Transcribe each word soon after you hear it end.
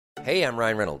Hey, I'm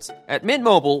Ryan Reynolds. At Mint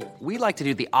Mobile, we like to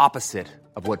do the opposite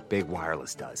of what Big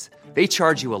Wireless does. They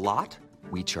charge you a lot,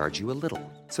 we charge you a little.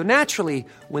 So naturally,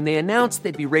 when they announced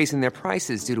they'd be raising their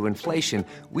prices due to inflation,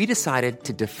 we decided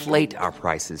to deflate our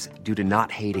prices due to not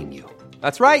hating you.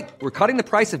 That's right. We're cutting the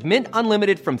price of Mint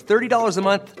Unlimited from $30 a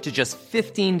month to just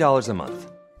 $15 a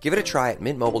month. Give it a try at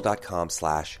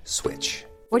mintmobile.com/switch.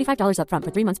 $45 up front for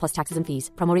 3 months plus taxes and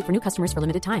fees. Promo rate for new customers for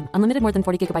limited time. Unlimited more than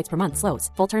 40 gigabytes per month. Slows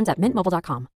full terms at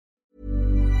mintmobile.com.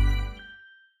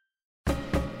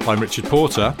 I'm Richard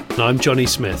Porter. And I'm Johnny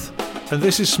Smith. And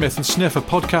this is Smith and Sniff, a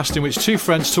podcast in which two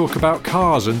friends talk about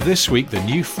cars, and this week the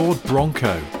new Ford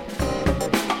Bronco.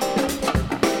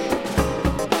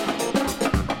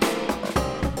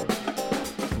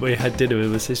 We had dinner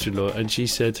with my sister-in-law and she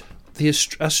said, the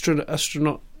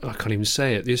astronaut, I can't even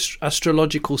say it, the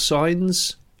astrological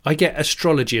signs. I get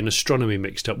astrology and astronomy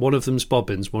mixed up. One of them's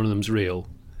bobbins, one of them's real.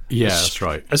 Yeah, that's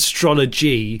right.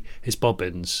 Astrology is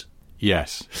bobbins.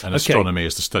 Yes, and astronomy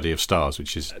is the study of stars,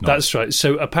 which is not. That's right.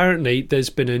 So apparently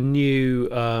there's been a new,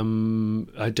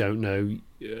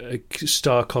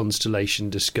 star constellation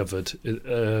discovered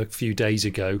a few days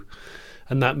ago.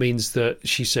 And that means that,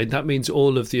 she said, that means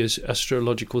all of the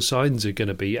astrological signs are going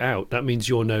to be out. That means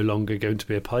you're no longer going to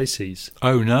be a Pisces.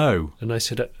 Oh, no. And I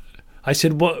said,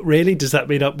 what, really? Does that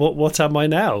mean, what am I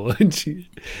now?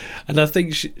 And I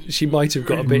think she might have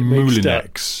got a bit mixed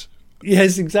up.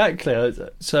 Yes, exactly.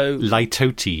 So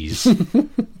Litotes.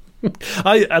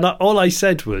 All I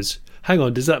said was, hang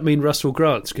on, does that mean Russell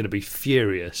Grant's going to be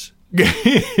furious?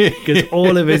 Because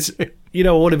all of his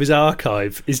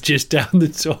archive is just down the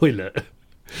toilet.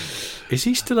 Is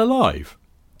he still alive?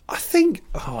 I think.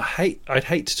 I'd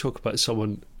hate to talk about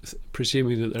someone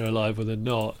presuming that they're alive when they're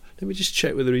not. Let me just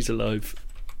check whether he's alive.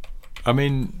 I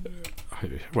mean,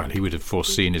 well, he would have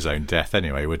foreseen his own death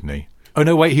anyway, wouldn't he? Oh,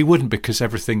 no, wait, he wouldn't, because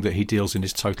everything that he deals in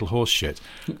is total horse shit.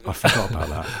 I forgot about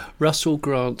that. Russell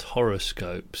Grant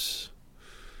horoscopes.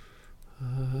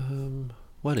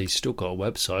 Well, he's still got a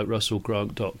website,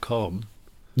 russellgrant.com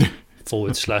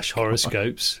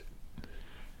 /horoscopes.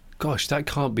 Gosh, that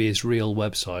can't be his real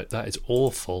website. That is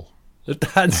awful.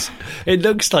 It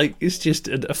looks like it's just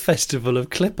a festival of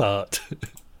clip art.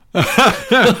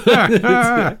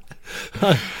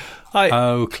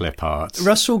 Clip art.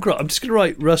 Russell Grant. I'm just going to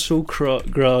write Russell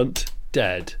Grant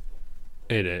dead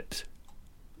in it.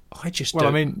 I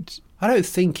don't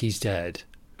think he's dead.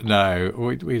 No,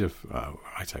 we'd have. Oh,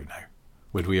 I don't know.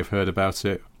 Would we have heard about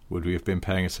it? Would we have been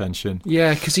paying attention?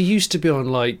 Yeah, because he used to be on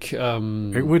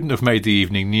It wouldn't have made the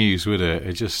evening news, would it?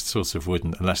 It just sort of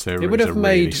wouldn't, unless there was a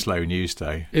really slow news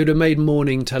day. It would have made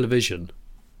morning television.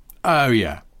 Oh,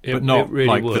 yeah. But not really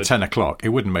like would. the 10 o'clock. It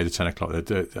wouldn't have made the 10 o'clock.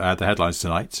 The headlines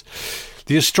tonight.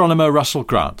 The astronomer Russell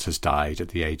Grant has died at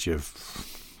the age of,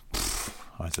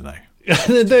 I don't know.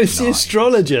 No, it's the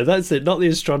astrologer. That's it, not the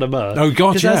astronomer. Oh,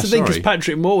 God, yeah, that's the thing, because sorry.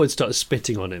 Patrick Moore would start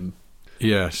spitting on him.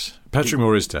 Yes. Patrick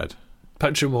Moore is dead.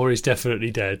 Patrick Moore is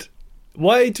definitely dead.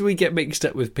 Why do we get mixed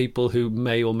up with people who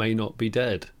may or may not be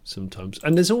dead sometimes?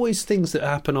 And there's always things that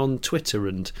happen on Twitter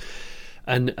and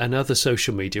other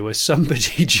social media where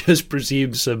somebody just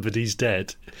presumes somebody's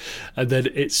dead and then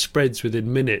it spreads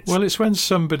within minutes. Well, it's when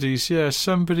somebody's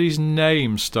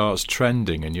name starts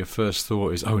trending and your first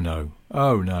thought is, oh no.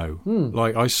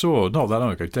 Like I saw not that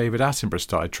long ago, David Attenborough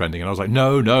started trending and I was like,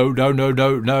 no,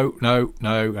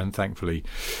 and thankfully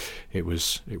it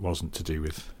wasn't to do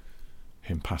with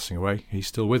him passing away. He's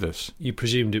still with us. You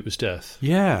presumed it was death?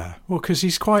 Yeah, well, because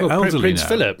he's quite elderly Prince now.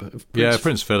 Philip.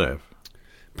 Prince Philip.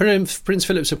 Prince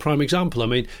Philip's a prime example. I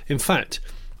mean, in fact,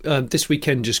 this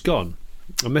weekend just gone,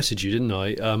 I messaged you, didn't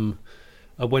I?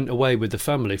 I went away with the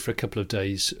family for a couple of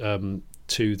days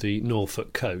to the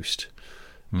Norfolk coast.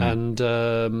 And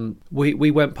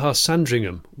we went past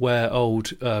Sandringham, where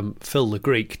old Phil the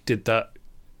Greek did that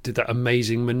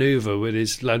amazing manoeuvre with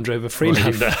his Land Rover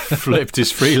Freelander. He flipped his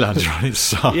Freelander on its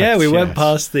side. Yeah, we went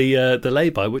past the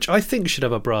lay-by, which I think should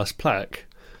have a brass plaque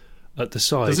at the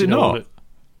side. Does it not?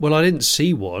 Well, I didn't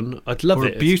see one. I'd love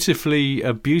it.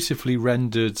 A beautifully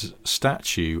rendered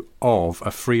statue of a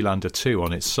Freelander 2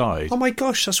 on its side. Oh my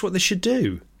gosh, that's what they should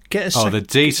do. The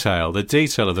detail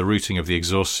of the routing of the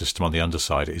exhaust system on the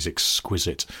underside is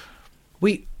exquisite.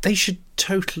 They should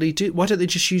totally do. Why don't they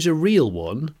just use a real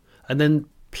one and then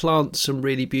plant some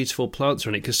really beautiful plants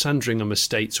on it? Because Sandringham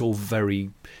Estate's all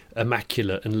very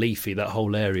immaculate and leafy. That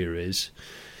whole area is.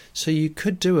 So you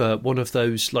could do one of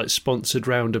those like sponsored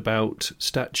roundabout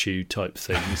statue type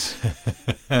things.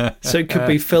 So it could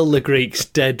be Phil the Greek's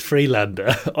dead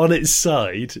Freelander on its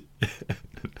side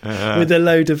with a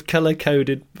load of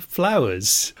colour-coded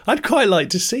flowers. I'd quite like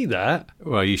to see that.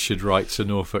 Well, you should write to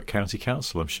Norfolk County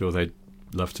Council. I'm sure they'd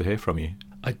love to hear from you.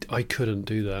 I couldn't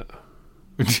do that.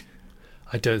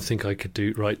 I don't think I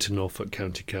could write to Norfolk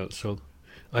County Council.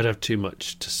 I'd have too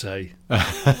much to say.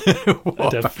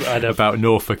 About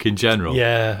Norfolk in general?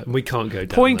 Yeah, and we can't go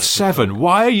down Point that. 7,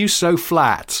 why are you so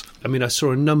flat? I mean, I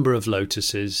saw a number of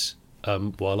Lotuses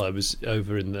while I was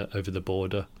over the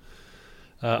border.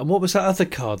 And what was that other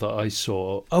car that I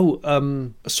saw? I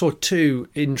saw two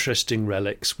interesting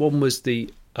relics. One was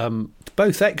the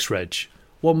both X-Reg.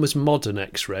 One was modern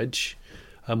X-Reg,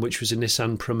 which was a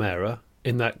Nissan Primera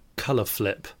in that colour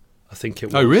flip, I think it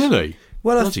was. Oh, really?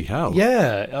 Well, bloody hell!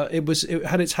 Yeah, it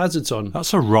had its hazards on.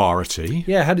 That's a rarity.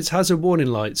 Yeah, it had its hazard warning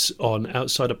lights on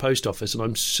outside a post office, and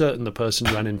I'm certain the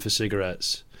person ran in for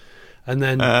cigarettes. And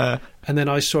then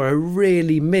I saw a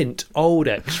really mint old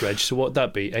X-Reg. So what'd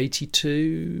that be?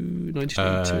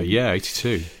 1982? Yeah,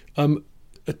 82.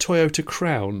 A Toyota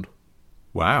Crown.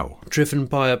 Wow. Driven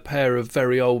by a pair of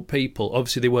very old people.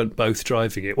 Obviously, they weren't both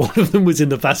driving it. One of them was in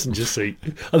the passenger seat.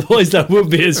 Otherwise, that would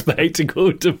be a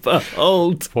spectacle to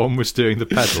behold. One was doing the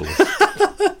pedals.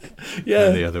 Yeah.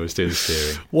 And the other was doing the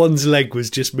steering. One's leg was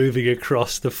just moving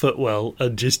across the footwell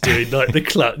and just doing like the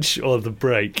clutch or the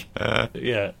brake.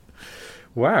 Yeah.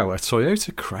 Wow, a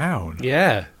Toyota Crown.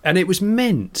 Yeah. And it was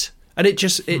mint. And it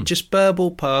just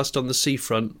burbled past on the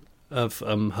seafront of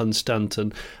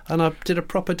Hunstanton, and I did a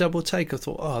proper double take. I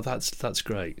thought, oh, that's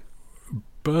great.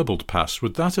 Burbled past.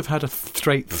 Would that have had a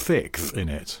straight thick in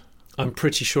it? I'm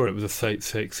pretty sure it was a straight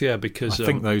thick, yeah, because I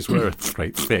think those were a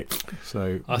straight thick.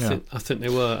 So I think they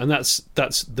were, and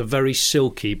that's the very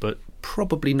silky but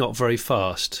probably not very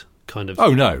fast kind of.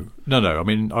 Oh no. I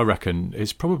mean, I reckon would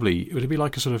it be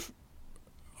like a sort of?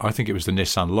 I think it was the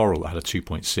Nissan Laurel that had a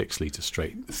 2.6 litre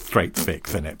straight thick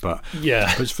in it, but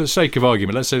yeah. But for the sake of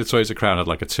argument, let's say the Toyota Crown had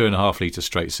like a 2.5 litre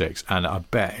straight six, and I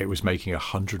bet it was making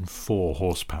 104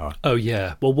 horsepower. Oh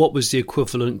yeah. Well, what was the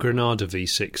equivalent Granada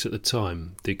V6 at the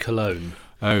time? The Cologne.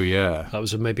 Oh yeah. That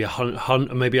was maybe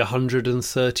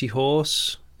 130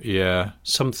 horse. Yeah.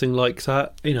 Something like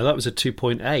that. That was a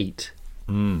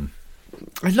 2.8.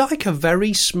 I like a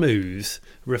very smooth,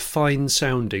 refined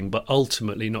sounding, but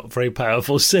ultimately not very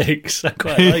powerful 6. I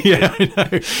quite like it. I know,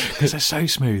 because they're so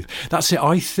smooth. That's it.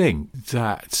 I think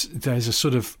that there's a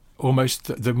sort of almost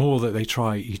the more that they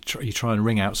try, you try and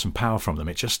wring out some power from them.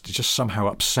 It just somehow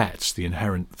upsets the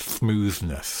inherent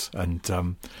smoothness, and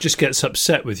just gets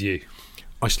upset with you.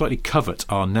 I slightly covet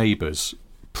our neighbours'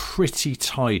 pretty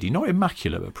tidy, not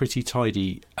immaculate, but pretty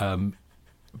tidy.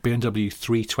 BMW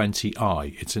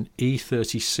 320i. It's an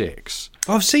E36.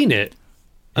 I've seen it.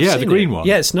 The green one.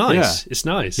 Yeah, it's nice. Yeah. It's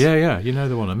nice. Yeah, you know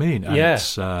the one I mean. And yeah.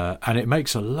 And it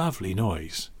makes a lovely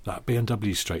noise. That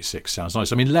BMW straight 6 sounds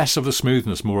nice. I mean, less of the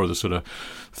smoothness, more of the sort of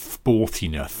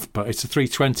sportiness. But it's a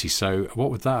 320, so what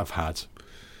would that have had?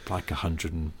 Like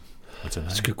 100 and, I don't know.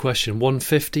 That's a good question.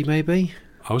 150 maybe?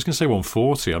 I was going to say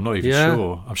 140. I'm not even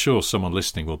sure. I'm sure someone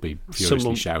listening will be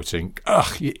furiously shouting,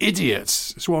 "Ugh, you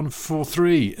idiots! It's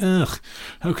 143. Ugh,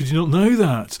 how could you not know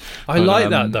that?" I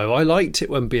like that though. I liked it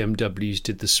when BMWs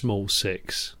did the small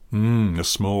 6. A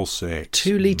small 6.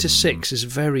 2 litre 6 is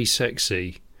very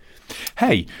sexy.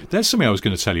 Hey, there's something I was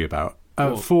going to tell you about.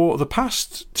 For the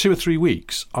past 2 or 3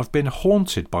 weeks, I've been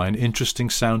haunted by an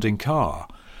interesting sounding car.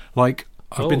 Like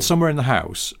I've been somewhere in the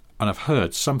house, and I've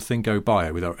heard something go by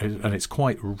and it's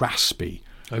quite raspy.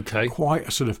 Okay. Quite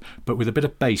a sort of, but with a bit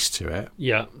of bass to it.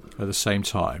 Yeah. At the same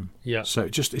time. Yeah. So it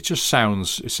just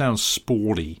sounds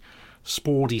sporty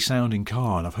sounding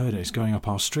car, and I've heard it's going up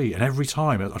our street. And every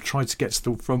time I've tried to get to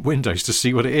the front windows to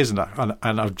see what it is, and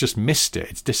I've just missed it.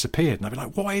 It's disappeared, and I've been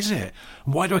like, "What is it?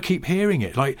 And why do I keep hearing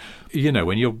it?" Like,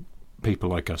 when you're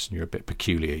people like us and you're a bit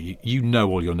peculiar, you know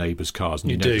all your neighbours' cars, and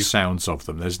you know the sounds of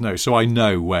them. So I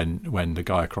know when the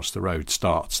guy across the road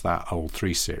starts that old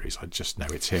 3 Series, I just know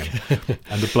it's him.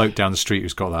 And the bloke down the street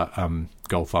who's got that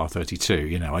Golf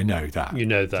R32, I know that. You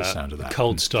know that. The sound of that.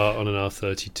 Cold start on an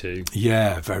R32.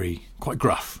 Yeah, quite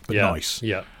gruff, but nice.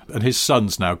 Yeah. And his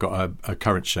son's now got a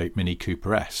current shape Mini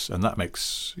Cooper S, and that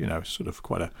makes, sort of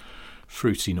quite a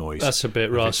fruity noise. That's a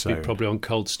bit raspy, probably on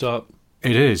cold start.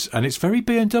 It is, and it's very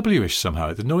BMW-ish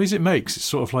somehow. The noise it makes, it's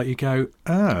sort of like you go,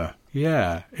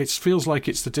 yeah. It feels like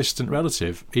it's the distant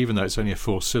relative, even though it's only a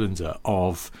 4-cylinder,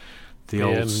 of the BMs.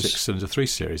 Old 6-cylinder 3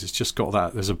 Series. It's just got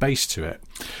that, there's a bass to it.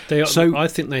 I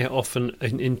think they often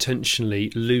intentionally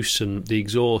loosen the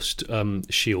exhaust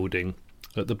shielding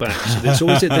at the back. So there's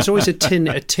always a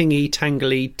tingy,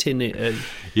 tangly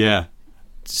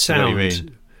sound. What do you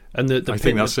mean? And I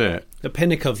think that's it. The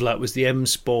pinnacle of that was the M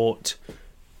Sport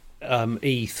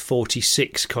ETH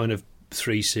 46 kind of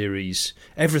 3 Series,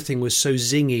 everything was so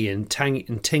zingy and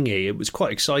tingy. It was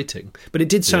quite exciting. But it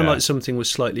did sound like something was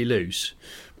slightly loose.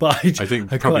 But I think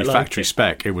probably factory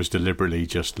spec, it was deliberately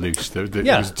just loose. It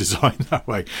was designed that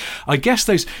way. I guess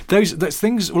those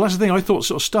things. Well, that's the thing. I thought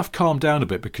sort of stuff calmed down a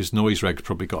bit because noise regs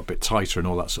probably got a bit tighter and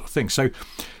all that sort of thing. So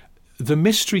the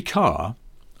mystery car,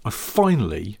 I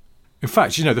finally, in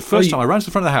fact, the first time I ran to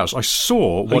the front of the house, I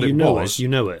saw what it was. You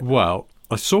know it. Well,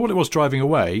 I saw what it was driving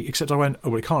away. Except I went, oh,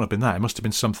 well, it can't have been that. It must have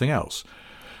been something else.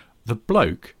 The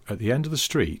bloke at the end of the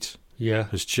street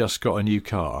has just got a new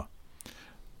car.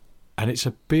 And it's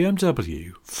a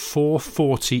BMW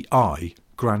 440i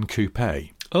Gran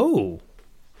Coupe. Oh,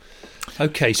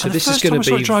 okay. So this is going to be. I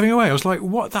started driving away, I was like,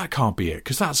 "What? That can't be it,"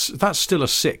 because that's still a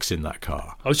 6 in that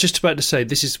car. I was just about to say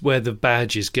this is where the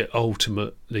badges get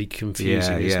ultimately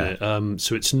confusing, isn't it?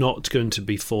 So it's not going to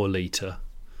be 4 litre.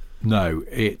 No,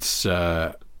 it's.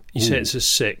 You say it's a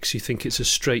 6. You think it's a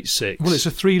straight 6? Well, it's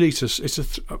a 3 litre.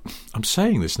 I'm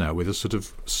saying this now with a sort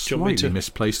of slightly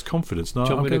misplaced confidence. No,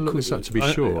 I'm going to look this up to be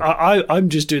sure. I'm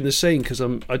just doing the same because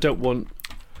I don't want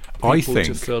people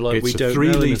to feel like we don't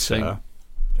know anything.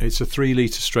 It's a 3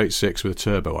 litre straight 6 with a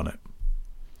turbo on it.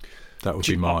 That would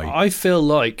be my... I feel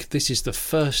like this is the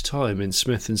first time in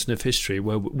Smith & Sniff history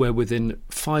where within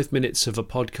 5 minutes of a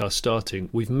podcast starting,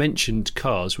 we've mentioned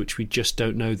cars which we just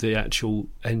don't know the actual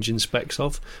engine specs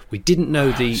of. We didn't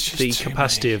know the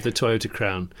capacity of the Toyota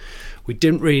Crown. We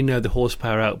didn't really know the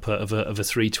horsepower output of a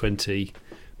 320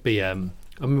 BM.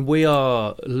 I mean, we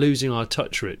are losing our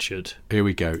touch, Richard. Here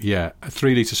we go. Yeah, a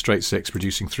 3 litre straight 6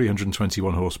 producing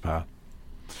 321 horsepower.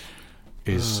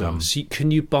 So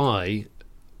can you buy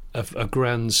a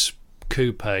Grand's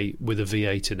coupe with a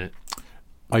V8 in it?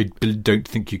 I don't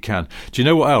think you can. Do you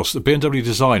know what else? The BMW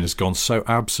design has gone so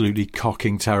absolutely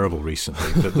cocking terrible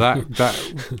recently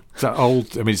that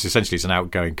old. I mean, it's an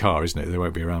outgoing car, isn't it? They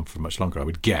won't be around for much longer, I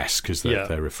would guess, because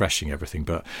they're refreshing everything.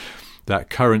 But that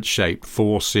current shape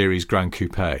 4 Series Gran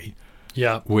Coupe,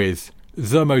 with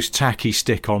the most tacky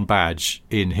stick-on badge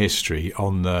in history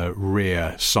on the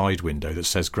rear side window that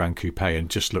says Gran Coupe and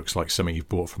just looks like something you've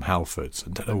bought from Halfords.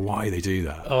 I don't know why they do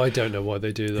that. Oh, I don't know why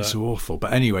they do that. It's awful.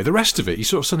 But anyway, the rest of it, you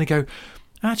sort of suddenly go,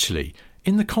 actually,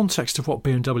 in the context of what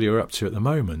BMW are up to at the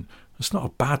moment, it's not a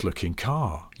bad-looking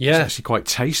car. Yeah. It's actually quite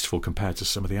tasteful compared to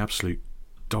some of the absolute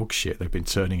dog shit they've been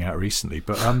turning out recently.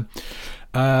 But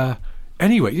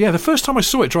anyway, the first time I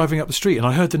saw it driving up the street and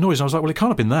I heard the noise, I was like, well, it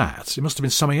can't have been that. It must have been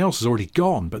something else that's already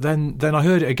gone. But then I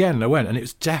heard it again and I went, and it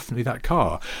was definitely that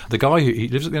car. The guy he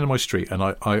lives at the end of my street, and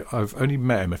I've only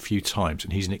met him a few times,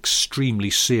 and he's an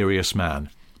extremely serious man.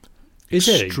 Is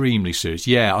he? Extremely serious.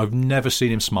 Yeah, I've never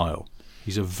seen him smile.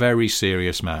 He's a very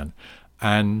serious man.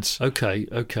 And okay,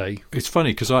 it's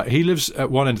funny because he lives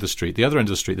at one end of the street. The other end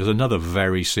of the street, there's another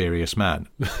very serious man.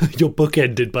 You're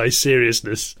bookended by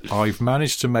seriousness. I've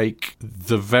managed to make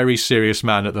the very serious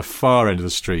man at the far end of the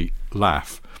street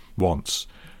laugh once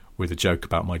with a joke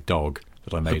about my dog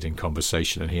that I made in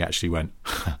conversation, and he actually went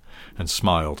and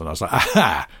smiled, and I was like,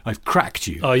 aha, I've cracked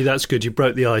you. Oh, that's good. You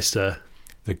broke the ice there.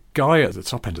 The guy at the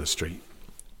top end of the street,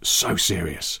 so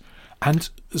serious. And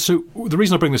so the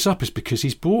reason I bring this up is because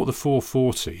he's bought the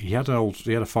 440. He had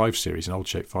a 5 Series, an old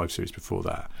shape 5 Series before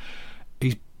that.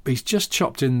 He's just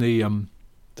chopped in the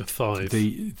 5,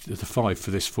 the 5 for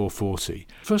this 440.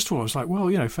 First of all, I was like,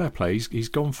 well, fair play. He's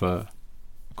gone for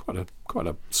quite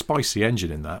a spicy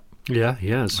engine in that. Yeah,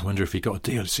 he has. I wonder if he got a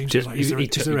deal. It seems like is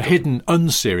there a hidden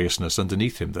unseriousness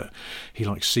underneath him that he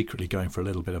likes secretly going for a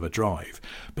little bit of a drive?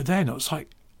 But then I was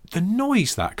like, the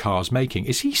noise that car's making,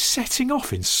 is he setting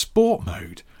off in sport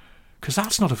mode? Because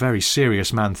that's not a very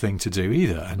serious man thing to do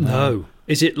either. And, no.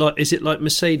 Is it like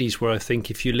Mercedes, where I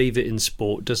think if you leave it in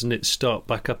sport, doesn't it start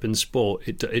back up in sport?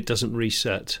 It doesn't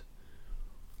reset.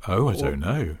 Oh, I don't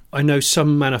know. I know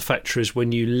some manufacturers,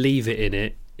 when you leave it in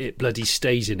it, it bloody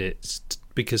stays in it,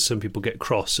 because some people get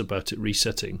cross about it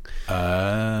resetting.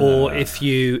 Or if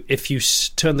you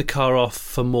turn the car off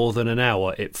for more than an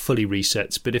hour, it fully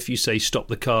resets. But if you say stop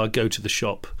the car, go to the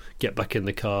shop, get back in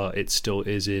the car, it still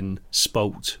is in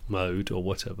sport mode or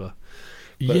whatever.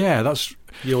 But that's...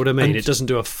 You know what I mean? It doesn't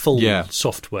do a full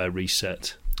software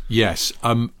reset. Yes,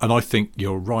 and I think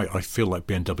you're right. I feel like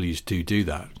BMWs do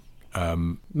that.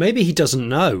 Maybe he doesn't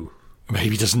know.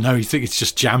 Maybe he doesn't know. You think it's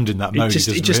just jammed in that mode.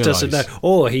 He just doesn't know.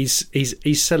 Or he's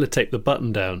sellotaped the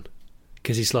button down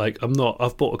because he's like,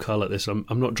 I've bought a car like this. I'm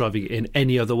not driving it in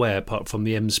any other way apart from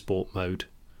the M Sport mode,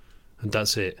 and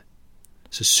that's it.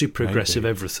 It's a super aggressive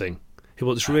everything. He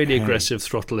wants really aggressive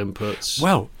throttle inputs.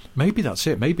 Well, maybe that's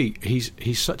it. Maybe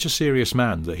he's such a serious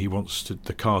man that he wants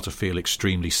the car to feel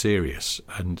extremely serious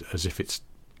and as if it's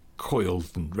coiled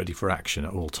and ready for action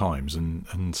at all times,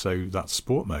 and so that's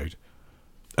sport mode.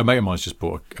 A mate of mine's just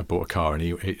bought a car, and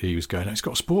he was going, "It's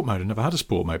got a sport mode. I never had a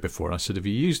sport mode before." And I said, "Have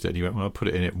you used it?" And he went, "Well, I put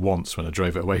it in it once when I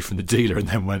drove it away from the dealer, and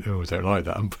then went, oh, I don't like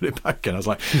that, and put it back in." I was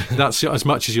like, "That's as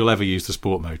much as you'll ever use the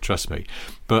sport mode, trust me."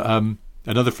 But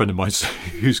another friend of mine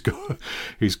who's got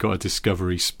a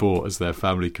Discovery Sport as their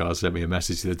family car sent me a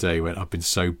message the other day. He went, "I've been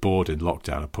so bored in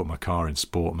lockdown, I put my car in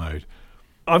sport mode."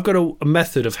 I've got a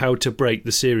method of how to break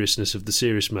the seriousness of the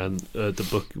serious man. The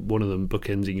book, one of them,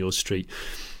 Bookending Your Street.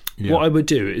 Yeah. What I would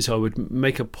do is I would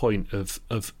make a point of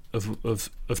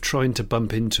trying to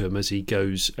bump into him as he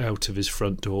goes out of his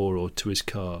front door or to his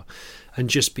car, and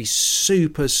just be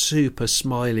super, super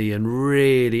smiley and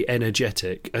really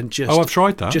energetic, and just I've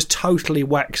tried that. Just totally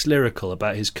wax lyrical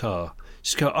about his car.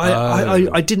 Just go,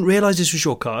 I didn't realise this was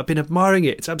your car. I've been admiring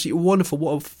it. It's absolutely wonderful.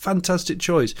 What a fantastic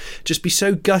choice. Just be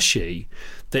so gushy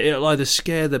that it'll either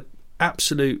scare the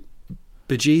absolute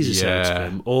bejesus out of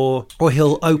him, or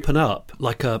he'll open up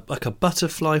like a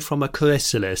butterfly from a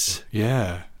chrysalis.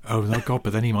 Yeah. Oh my God!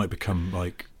 But then he might become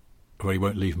like, well, he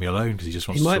won't leave me alone because he just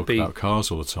wants to talk about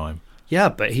cars all the time. Yeah,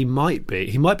 but he might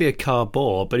be a car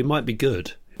bore, but he might be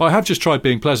good. But I have just tried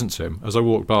being pleasant to him as I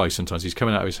walk by. Sometimes he's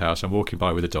coming out of his house, I'm walking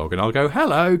by with a dog, and I'll go,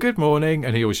 "Hello, good morning,"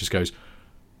 and he always just goes,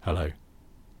 "Hello,"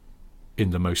 in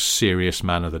the most serious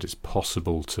manner that it's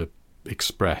possible to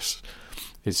express.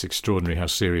 It's extraordinary how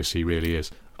serious he really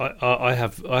is. I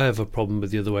have a problem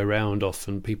with the other way around.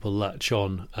 Often people latch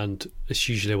on, and it's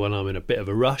usually when I'm in a bit of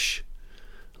a rush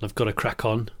and I've got to crack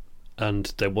on,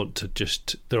 and they're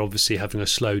obviously having a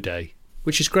slow day,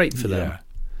 which is great for them.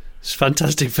 It's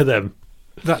fantastic for them.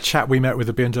 That chap we met with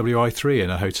the BMW i3 in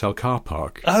a hotel car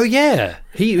park. Oh yeah,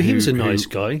 he was a nice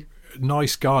guy.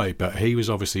 Nice guy, but he was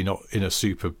obviously not in a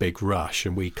super big rush,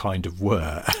 and we kind of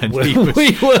were. And we he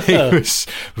were. was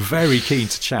very keen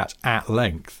to chat at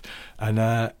length, and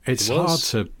it's hard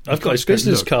to. I've got his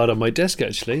business card on my desk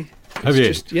actually. Have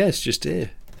you? It's just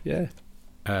here. Yeah,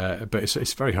 but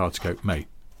it's very hard to go, mate.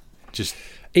 Just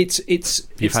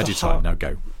you've had your time, now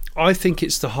go. I think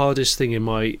it's the hardest thing in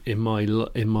my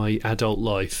adult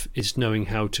life is knowing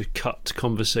how to cut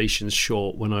conversations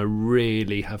short when I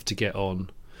really have to get on,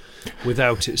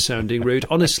 without it sounding rude.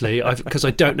 Honestly, because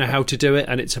I don't know how to do it,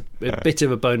 and it's a bit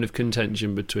of a bone of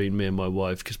contention between me and my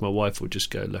wife, because my wife will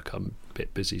just go, "Look, I'm a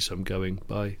bit busy, so I'm going.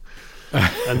 Bye."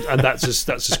 and that's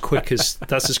as quick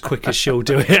as she'll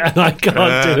do it, and I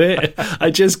can't do it. I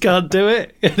just can't do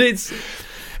it. And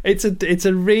it's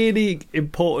a really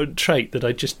important trait that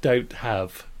I just don't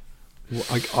have. Well,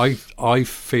 I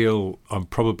feel I'm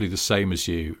probably the same as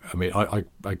you. I mean,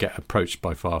 I get approached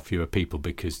by far fewer people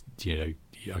because,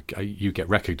 you get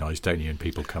recognised, don't you? And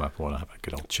people come up and want to have a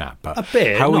good old chat. But a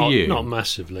bit. How are you? Not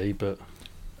massively, but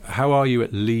how are you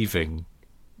at leaving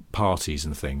parties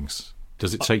and things?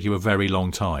 Does it take you a very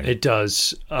long time? It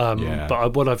does.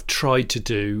 But what I've tried to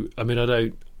do, I mean, I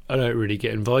don't really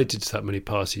get invited to that many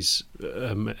parties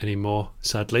anymore,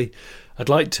 sadly. I'd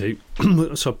like to,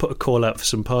 so I put a call out for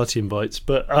some party invites.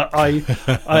 But what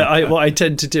I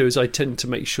tend to do is I tend to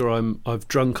make sure I've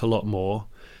drunk a lot more,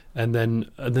 and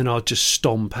then I'll just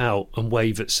stomp out and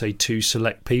wave at, say, 2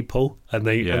 select people, and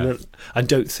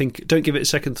don't give it a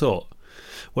second thought.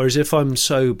 Whereas if I'm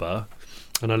sober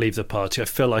and I leave the party, I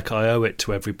feel like I owe it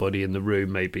to everybody in the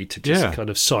room maybe to just kind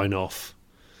of sign off.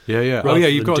 Yeah. Oh yeah,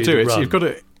 you've got to do it. You've got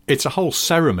to. It's a whole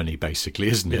ceremony, basically,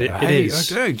 isn't it? It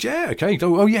is. Okay.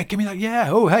 Oh, yeah, give me that.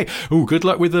 Yeah. Oh, hey. Oh, good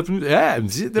luck with the. Yeah.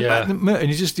 And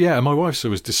you just, And my wife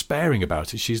was despairing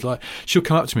about it. She's like, she'll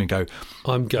come up to me and go,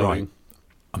 "I'm going. Right,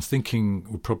 I'm thinking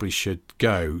we probably should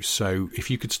go. So if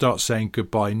you could start saying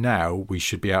goodbye now, we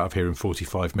should be out of here in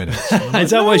 45 minutes." Is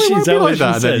that what she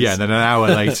says? And then an hour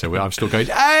later, I'm still going,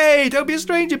 "Hey, don't be a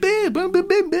stranger."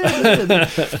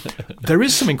 There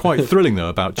is something quite thrilling, though,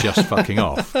 about just fucking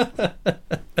off.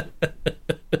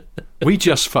 We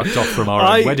just fucked off from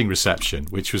our own wedding reception,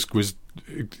 which was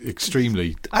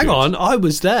extremely. Hang on, I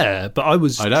was there, but I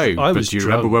was. I know. But do you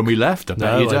remember when we left? I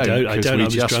bet you don't. I don't. We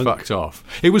just fucked off.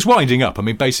 It was winding up. I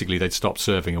mean, basically, they'd stopped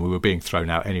serving, and we were being thrown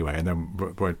out anyway. And then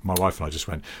my wife and I just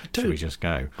went, "Should we just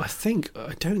go?" I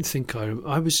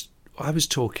was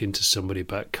talking to somebody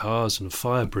about cars and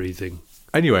fire breathing.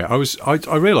 Anyway,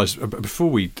 I realised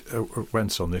before we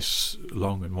went on this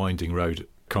long and winding road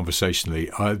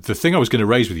conversationally, the thing I was going to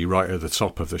raise with you right at the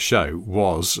top of the show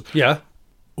was,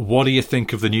 what do you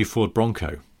think of the new Ford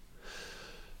Bronco?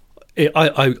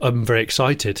 I'm very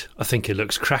excited. I think it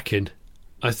looks cracking.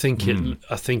 I think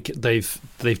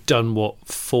they've done what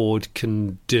Ford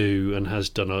can do and has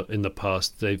done in the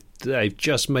past. They've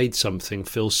just made something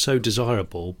feel so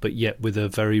desirable, but yet with a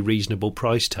very reasonable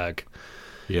price tag.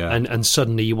 Yeah. and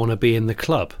suddenly you want to be in the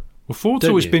club. Well, Ford's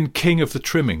Don't always you? been king of the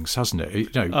trimmings, hasn't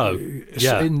it? You know,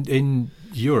 yeah. In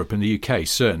Europe and the UK,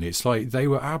 certainly, it's like they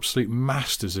were absolute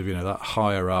masters of, that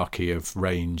hierarchy of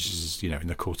ranges, in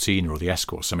the Cortina or the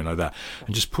Escort, something like that,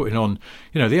 and just putting on,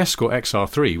 the Escort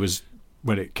XR3 was,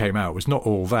 when it came out, was not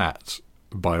all that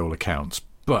by all accounts,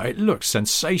 but it looked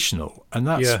sensational, and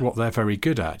that's what they're very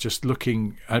good at, just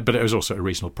looking. But it was also at a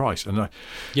reasonable price, and I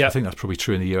think that's probably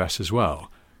true in the US as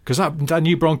well, because that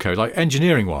new Bronco, like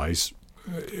engineering-wise,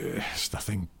 there's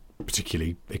nothing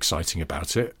particularly exciting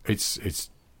about it. It's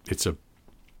a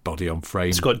body on frame.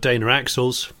 It's got Dana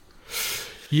axles.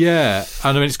 Yeah,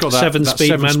 and I mean it's got that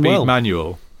seven-speed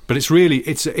manual. But it's really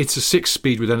it's a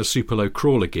 6-speed with then a super low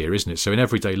crawler gear, isn't it? So in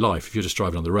everyday life, if you're just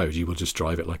driving on the road, you will just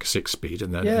drive it like a 6-speed,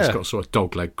 and then it's got a sort of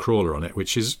dogleg crawler on it,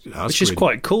 which is really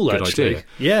quite cool. Good actually, idea.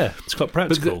 Yeah, it's quite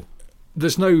practical.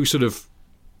 There's no sort of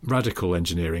radical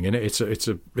engineering in it.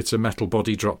 It's a metal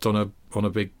body dropped on a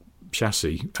big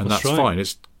chassis, and that's right. fine.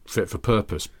 It's fit for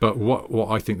purpose. But what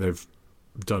I think they've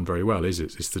done very well is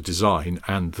the design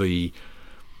and the.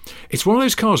 It's one of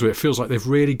those cars where it feels like they've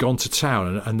really gone to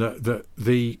town, and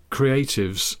the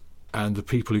creatives and the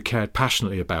people who cared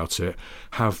passionately about it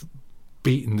have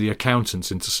beaten the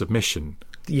accountants into submission.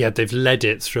 Yeah, they've led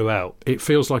it throughout. It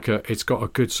feels like it's got a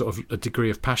good sort of a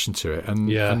degree of passion to it,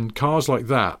 and cars like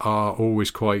that are always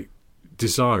quite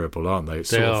desirable, aren't they?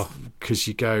 They are, because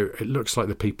you go, it looks like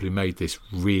the people who made this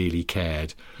really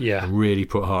cared, and really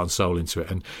put heart and soul into it.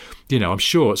 And I'm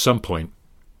sure at some point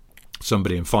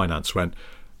somebody in finance went,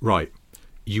 right,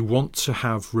 you want to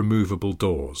have removable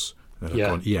doors. And they're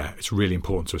going, it's really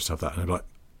important to us to have that. And they're like,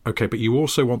 okay, but you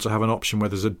also want to have an option where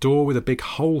there's a door with a big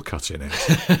hole cut in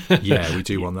it. Yeah, we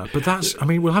do want that. But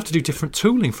we'll have to do different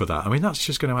tooling for that. I mean, that's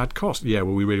just going to add cost. Yeah,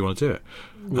 well, we really want to do it.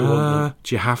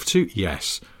 Do you have to?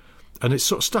 Yes. And it's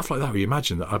sort of stuff like that where you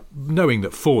imagine that, knowing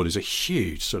that Ford is a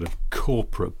huge sort of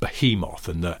corporate behemoth,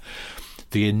 and that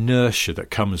the inertia that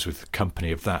comes with a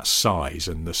company of that size,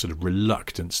 and the sort of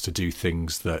reluctance to do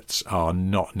things that are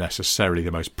not necessarily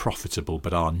the most profitable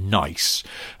but are nice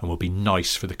and will be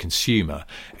nice for the consumer,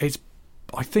 it's,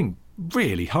 I think,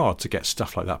 really hard to get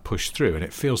stuff like that pushed through. And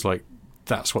it feels like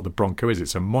that's what the Bronco is.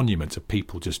 It's a monument of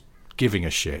people just giving a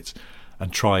shit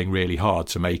and trying really hard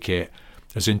to make it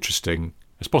as interesting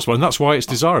as possible, and that's why it's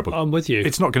desirable. I'm with you.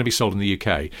 It's not going to be sold in the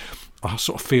UK. I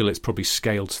sort of feel it's probably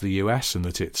scaled to the US, and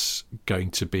that it's going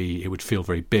to be, it would feel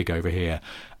very big over here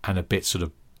and a bit sort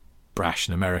of brash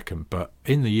and American, but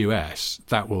in the US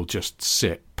that will just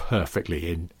sit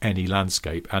perfectly in any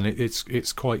landscape, and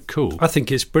it's quite cool. I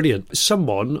think it's brilliant.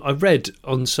 Someone I read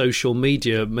on social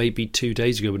media maybe 2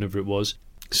 days ago, whenever it was,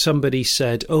 somebody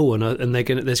said, and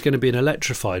there's going to be an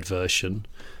electrified version.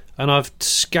 And I've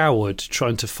scoured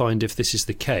trying to find if this is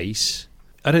the case.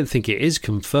 I don't think it is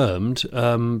confirmed,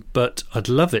 but I'd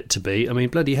love it to be. I mean,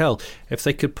 bloody hell, if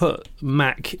they could put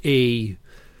Mach-E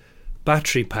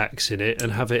battery packs in it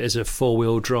and have it as a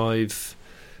four-wheel drive,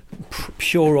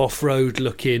 pure off-road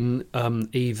looking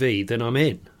EV, then I'm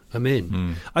in.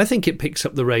 I think it picks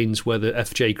up the reins where the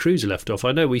FJ Cruiser left off.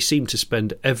 I know we seem to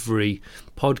spend every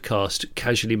podcast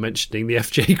casually mentioning the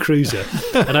FJ Cruiser,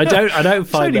 and I don't find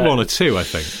it's only that, one or two, I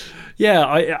think.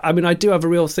 Yeah, I mean, I do have a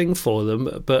real thing for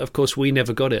them, but of course we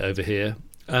never got it over here.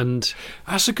 And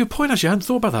that's a good point, actually. I hadn't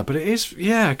thought about that, but it is,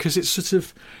 because it's sort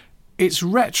of, it's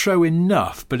retro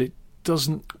enough, but it's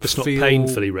not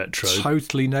painfully retro,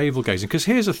 totally navel gazing. Because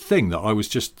here's a thing that I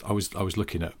was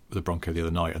looking at the Bronco the other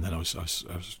night, and then I was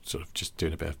sort of just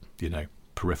doing a bit of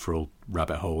peripheral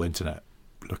rabbit hole internet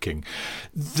looking.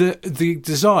 The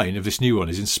design of this new one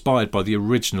is inspired by the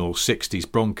original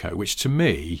 60s Bronco, which to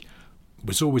me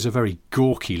was always a very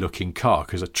gawky looking car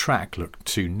because the track looked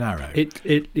too narrow.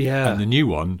 And the new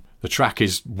one, the track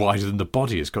is wider than the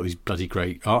body. It's got these bloody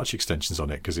great arch extensions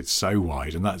on it because it's so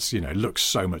wide, and that's, it looks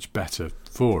so much better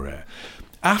for it.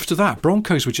 After that,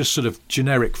 Broncos were just sort of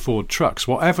generic Ford trucks,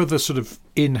 whatever the sort of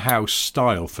in-house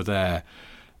style for their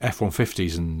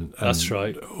F-150s and that's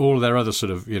right, all of their other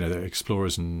sort of, the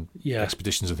Explorers and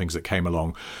Expeditions and things that came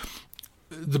along.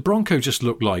 The Bronco just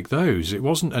looked like those. It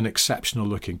wasn't an exceptional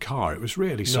looking car. It was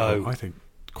really sort of, I think,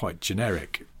 quite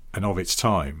generic and of its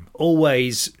time.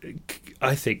 Always,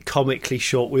 I think, comically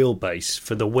short wheelbase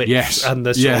for the width and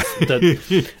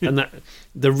the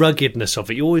the ruggedness of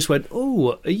it. You always went,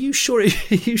 "Oh, are you sure?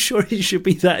 Are you sure it should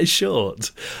be that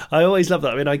short?" I always love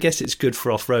that. I mean, I guess it's good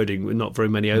for off-roading with not very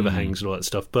many overhangs and all that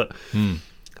stuff, but.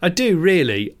 I do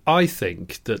really. I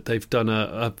think that they've done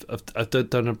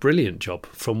a brilliant job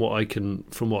from what I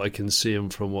can see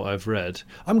and from what I've read.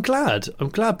 I'm glad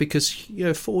because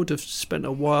Ford have spent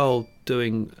a while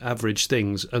doing average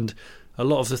things, and a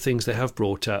lot of the things they have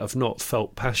brought out have not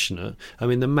felt passionate. I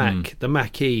mean, the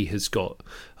Mach-E has got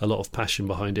a lot of passion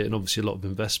behind it and obviously a lot of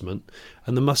investment.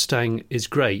 And the Mustang is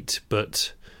great,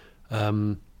 but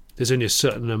there's only a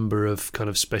certain number of kind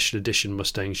of special edition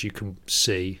Mustangs you can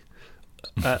see.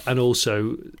 And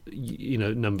also,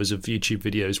 numbers of YouTube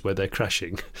videos where they're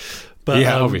crashing. But,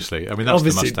 yeah, obviously. I mean, that's the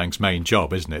Mustang's main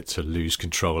job, isn't it? To lose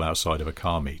control outside of a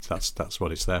car meet. That's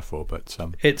what it's there for. But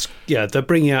they're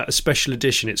bringing out a special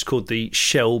edition. It's called the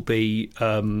Shelby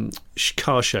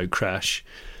Car Show Crash.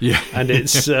 Yeah, and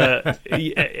it's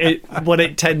what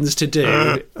it tends to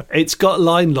do. It's got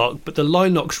line lock, but the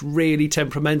line lock's really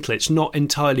temperamental. It's not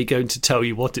entirely going to tell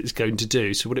you what it's going to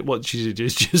do. So what it wants you to do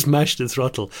is just mash the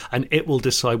throttle, and it will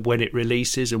decide when it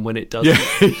releases and when it doesn't.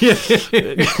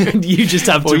 You just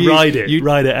have to ride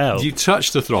it out. You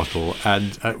touch the throttle,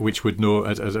 and which would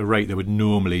at a rate that would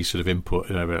normally sort of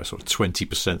input a sort of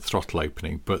 20% throttle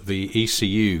opening, but the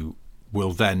ECU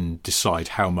will then decide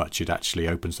how much it actually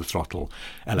opens the throttle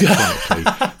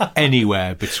electronically,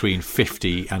 anywhere between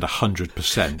 50 and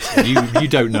 100%. You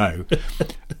don't know.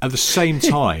 At the same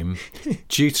time,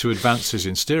 due to advances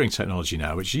in steering technology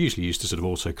now, which is usually used to sort of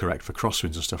autocorrect for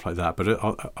crosswinds and stuff like that, but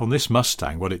on this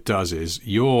Mustang, what it does is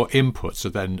your inputs are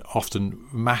then often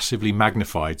massively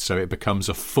magnified, so it becomes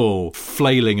a full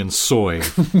flailing and sawing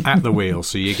at the wheel.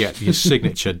 So you get your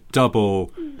signature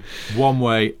double, one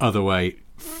way, other way,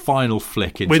 final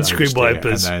flick into windscreen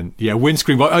wipers, and then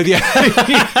windscreen wipers. Oh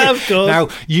yeah, of course. Now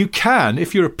you can,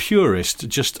 if you're a purist,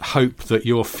 just hope that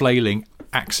your flailing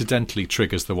accidentally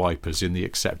triggers the wipers in the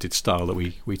accepted style that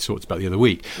we talked about the other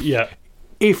week. Yeah.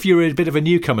 If you're a bit of a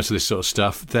newcomer to this sort of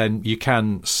stuff, then you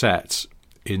can set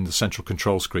in the central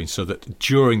control screen so that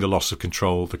during the loss of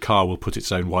control, the car will put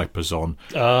its own wipers on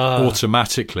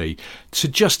automatically,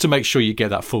 to make sure you get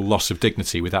that full loss of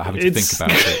dignity without having to think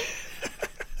about it.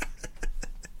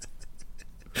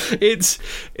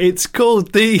 It's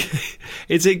called the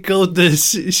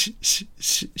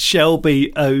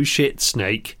Shelby Oh Shit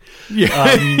Snake.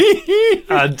 Yeah.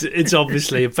 And it's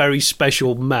obviously a very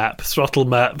special throttle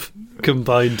map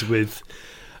combined with.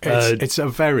 It's a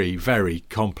very, very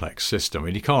complex system. I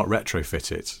mean, you can't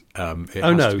retrofit it. It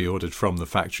has to be ordered from the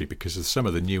factory because some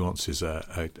of the nuances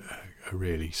are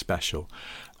really special.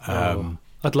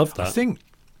 I'd love that. I think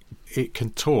it can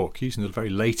talk, using the very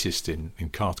latest in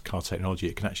car technology,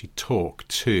 it can actually talk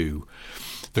to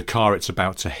the car it's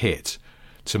about to hit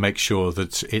to make sure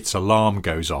that its alarm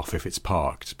goes off if it's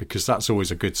parked, because that's always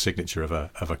a good signature of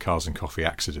a Cars and Coffee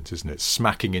accident, isn't it?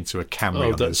 Smacking into a Camry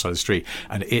on the other side of the street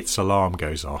and its alarm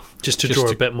goes off. Just to draw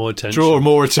a bit more attention. Draw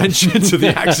more attention to the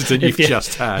accident you've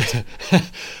just had.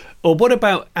 Or what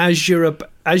about as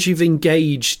you've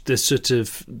engaged the sort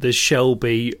of the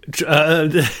Shelby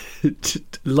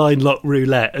line lock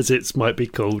roulette, as it might be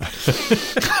called,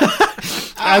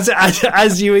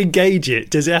 as you engage it,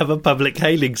 does it have a public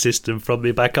hailing system from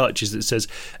the back arches that says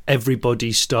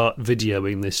everybody start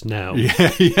videoing this now?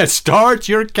 Yeah, start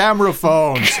your camera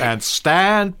phones and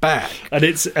stand back. And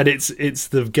it's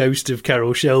the ghost of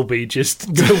Carroll Shelby just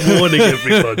warning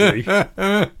everybody.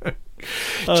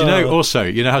 Do you know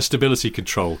also, how stability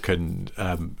control can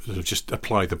sort of just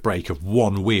apply the brake of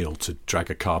one wheel to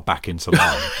drag a car back into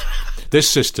line? This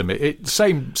system,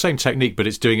 same technique, but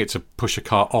it's doing it to push a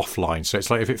car offline. So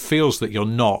it's like if it feels that you're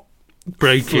not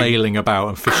braking, flailing about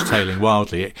and fishtailing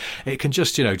wildly, it can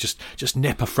just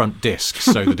nip a front disc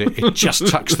so that it just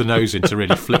tucks the nose in to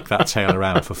really flick that tail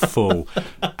around for full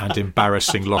and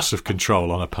embarrassing loss of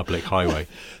control on a public highway.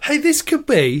 Hey, this could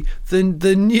be the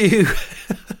new.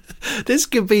 This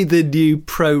could be the new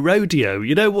pro rodeo.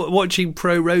 Watching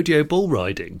pro rodeo bull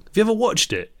riding. Have you ever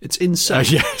watched it? It's insane.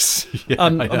 Yes.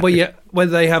 Where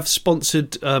they have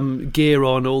sponsored gear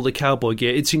on, all the cowboy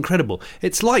gear. It's incredible.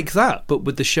 It's like that, but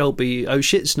with the Shelby Oh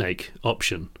Shit Snake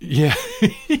option. Yeah.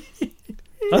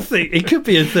 I think it could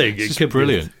be a thing. It's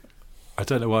brilliant. I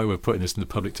don't know why we're putting this in the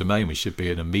public domain. We should be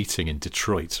in a meeting in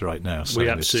Detroit right now. We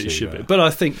absolutely should be. But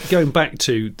I think going back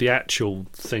to the actual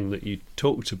thing that you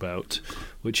talked about,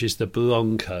 which is the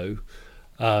Bronco,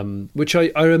 which I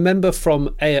remember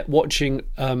from watching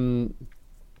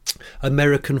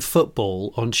American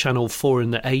football on Channel 4 in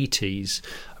the 80s.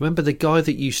 I remember the guy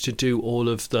that used to do all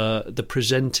of the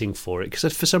presenting for it,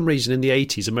 because for some reason in the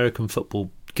 80s American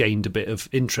football gained a bit of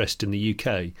interest in the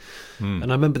UK.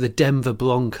 And I remember the Denver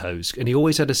Broncos, and he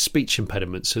always had a speech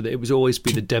impediment, so that it would always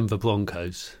be the Denver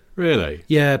Broncos. Really?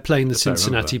 Yeah, playing the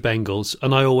Cincinnati Bengals,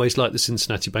 and I always like the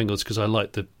Cincinnati Bengals because I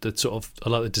like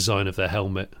the design of their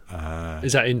helmet.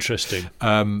 Is that interesting?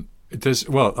 I was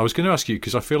going to ask you,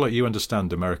 because I feel like you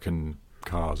understand American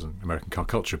cars and American car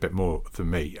culture a bit more than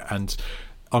me, and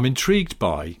I'm intrigued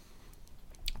by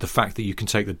the fact that you can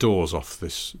take the doors off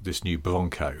this new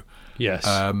Bronco. Yes.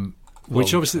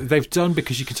 Which obviously they've done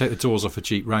because you can take the doors off a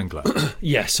Jeep Wrangler.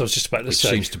 Yes, I was just about to say.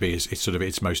 Which seems to be it's sort of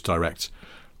its most direct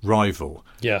rival.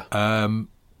 Yeah.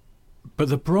 But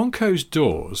the Bronco's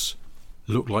doors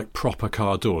look like proper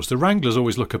car doors. The Wranglers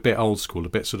always look a bit old school, a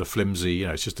bit sort of flimsy. You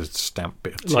know, it's just a stamped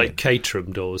bit of tin. Like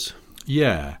Caterham doors.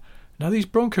 Yeah. Now these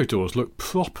Bronco doors look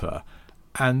proper,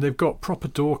 and they've got proper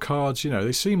door cards. You know,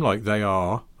 they seem like they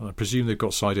are. And I presume they've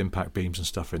got side impact beams and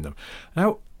stuff in them.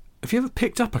 Now, have you ever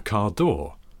picked up a car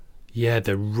door? Yeah,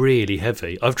 they're really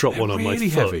heavy. I've dropped one on my really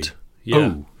foot. Heavy. Yeah.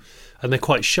 Oh. And they're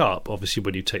quite sharp, obviously,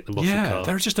 when you take them off the car. Yeah,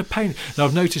 they're just a pain. Now,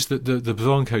 I've noticed that the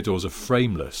Bronco doors are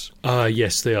frameless.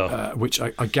 Yes, they are. Which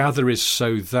I gather is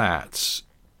so that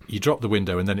you drop the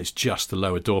window and then it's just the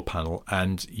lower door panel,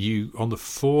 and you, on the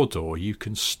 4-door, you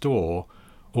can store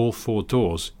all 4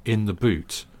 doors in the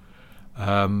boot.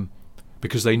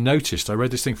 Because they noticed, I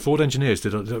read this thing, Ford engineers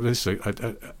did this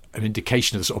an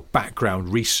indication of the sort of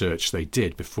background research they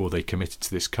did before they committed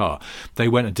to this car. They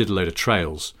went and did a load of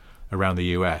trails around the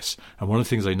US, and one of the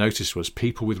things they noticed was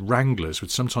people with Wranglers would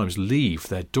sometimes leave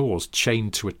their doors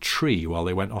chained to a tree while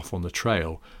they went off on the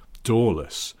trail,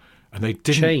 doorless. And they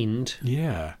didn't... Chained?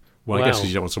 Yeah. Well, Wow. I guess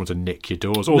you don't want someone to nick your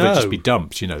doors, or they'd just be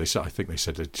dumped. You know, I think they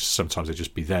said that sometimes they'd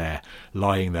just be there,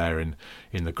 lying there in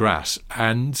the grass,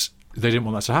 and they didn't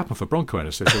want that to happen for Bronco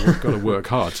owners. They said, we've got to work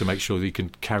hard to make sure that you can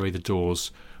carry the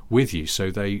doors with you.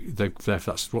 So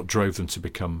that's what drove them to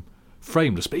become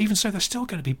frameless. But even so, they're still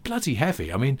going to be bloody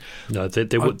heavy. I mean, no,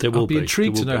 they will I'll be be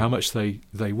intrigued to know how much they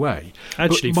weigh.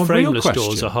 Actually, but frameless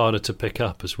doors are harder to pick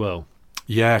up as well.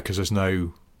 Yeah, because there's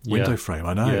no window frame.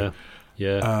 I know.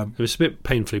 Yeah. It was a bit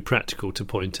painfully practical to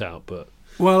point out, but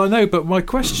well, I know. But my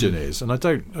question is, and I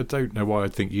don't know why I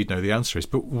think you'd know the answer is,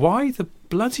 but why the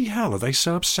bloody hell are they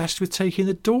so obsessed with taking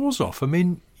the doors off? I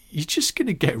mean, you're just going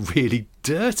to get really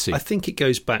dirty. I think it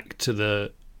goes back to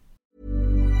the...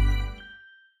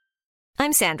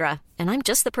 I'm Sandra, and I'm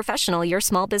just the professional your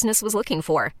small business was looking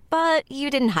for. But you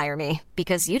didn't hire me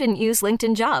because you didn't use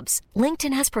LinkedIn Jobs.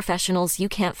 LinkedIn has professionals you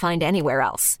can't find anywhere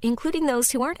else, including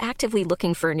those who aren't actively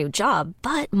looking for a new job,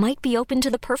 but might be open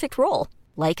to the perfect role,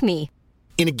 like me.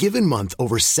 In a given month,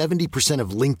 over 70%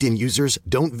 of LinkedIn users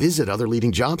don't visit other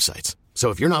leading job sites. So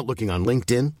if you're not looking on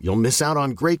LinkedIn, you'll miss out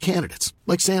on great candidates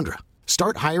like Sandra.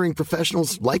 Start hiring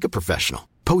professionals like a professional.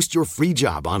 Post your free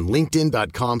job on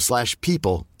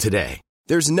linkedin.com/people today.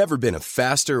 There's never been a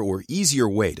faster or easier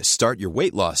way to start your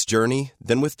weight loss journey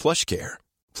than with PlushCare.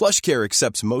 PlushCare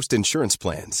accepts most insurance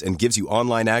plans and gives you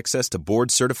online access to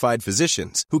board-certified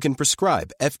physicians who can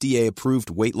prescribe FDA-approved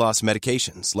weight loss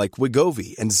medications like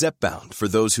Wegovy and Zepbound for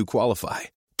those who qualify.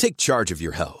 Take charge of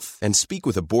your health and speak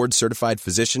with a board-certified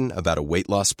physician about a weight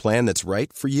loss plan that's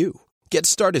right for you. Get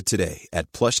started today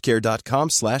at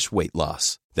plushcare.com/weight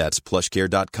loss. That's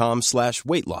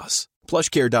plushcare.com/weight loss.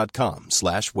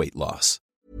 plushcare.com/weight loss.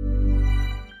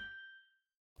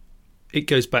 It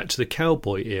goes back to the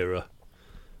cowboy era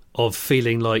of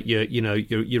feeling like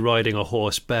you're riding a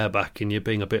horse bareback and you're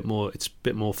being a bit more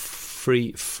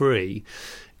free.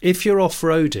 If you're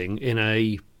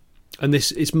off-roading and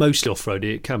this is mostly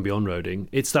off-roading, it can be on-roading,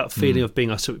 it's that feeling of being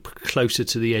closer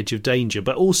to the edge of danger.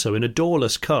 But also in a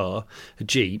doorless car, a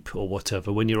Jeep or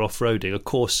whatever, when you're off-roading, of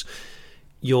course,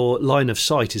 your line of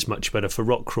sight is much better for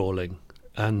rock crawling.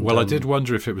 And well, I did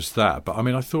wonder if it was that, but I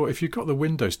mean, I thought if you've got the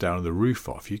windows down and the roof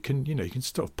off, you can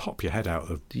sort of pop your head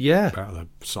out of the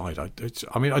side.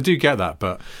 I mean, I do get that,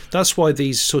 but that's why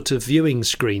these sort of viewing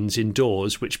screens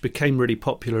indoors, which became really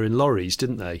popular in lorries,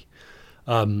 didn't they?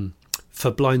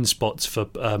 For blind spots for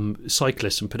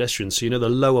cyclists and pedestrians. So the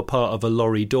lower part of a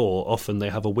lorry door, often they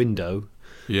have a window.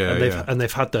 And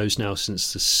they've had those now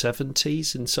since the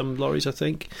 70s in some lorries, I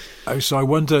think. Oh, so I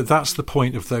wonder, that's the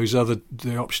point of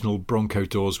the optional Bronco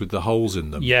doors with the holes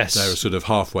in them. Yes. They're a sort of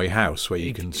halfway house where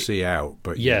you can see out,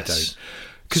 but you don't.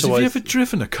 Because have you ever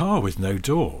driven a car with no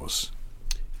doors?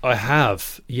 I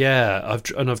have, yeah. I've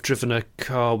driven a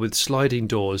car with sliding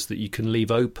doors that you can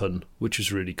leave open, which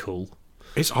was really cool.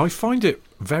 I find it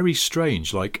very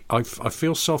strange. Like, I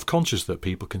feel self-conscious that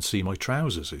people can see my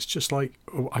trousers. It's just like,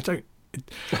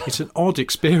 it's an odd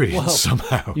experience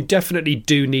somehow. You definitely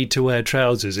do need to wear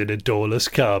trousers in a doorless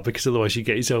car, because otherwise you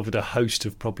get yourself in a host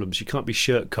of problems. You can't be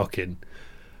shirt cocking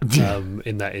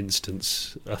in that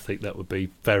instance. I think that would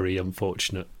be very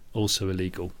unfortunate, also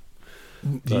illegal.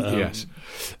 But, yes.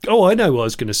 Oh, I know what I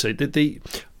was going to say.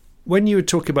 When you were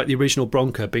talking about the original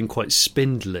Bronco being quite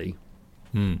spindly,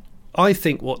 I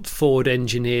think what Ford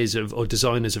engineers or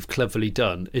designers have cleverly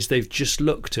done is they've just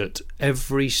looked at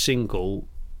every single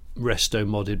resto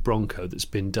modded Bronco that's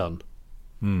been done,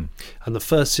 And the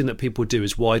first thing that people do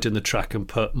is widen the track and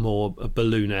put more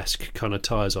balloon-esque kind of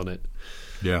tyres on it.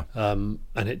 Yeah. And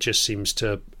it just seems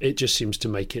to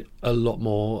make it a lot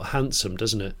more handsome,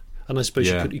 doesn't it? And I suppose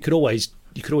you could always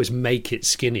make it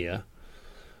skinnier.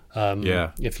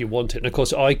 If you want it. And of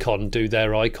course Icon do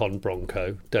their Icon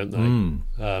Bronco, don't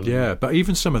they? But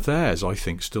even some of theirs I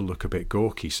think still look a bit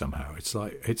gawky somehow. It's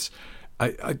like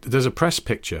there's a press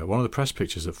picture, one of the press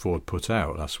pictures that Ford put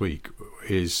out last week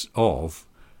is of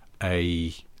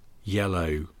a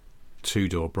yellow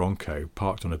two-door Bronco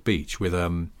parked on a beach with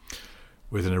an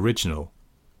original.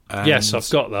 And, yes, I've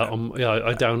got that.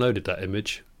 I downloaded that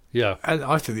image. Yeah, and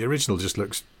I think the original just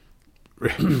looks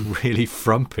really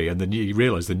frumpy, and you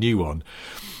realise the new one,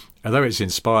 although it's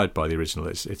inspired by the original,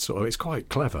 it's quite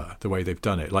clever the way they've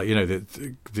done it. Like, you know,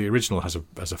 the original has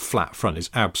a flat front; it's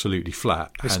absolutely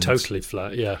flat. It's totally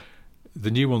flat. Yeah.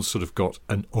 The new one's sort of got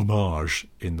an homage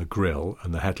in the grille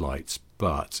and the headlights,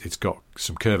 but it's got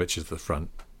some curvature to the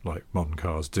front, like modern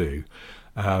cars do,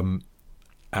 and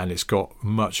it's got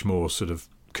much more sort of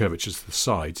curvature to the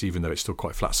sides, even though it's still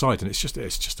quite flat side, and it's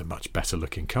just a much better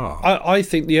looking car. I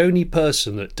think the only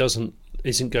person that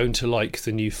isn't going to like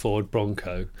the new Ford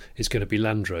Bronco is going to be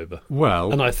Land Rover.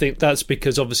 Well, and I think that's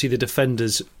because obviously the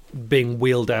Defender's being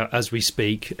wheeled out as we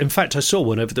speak. In fact, I saw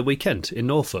one over the weekend in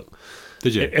Norfolk.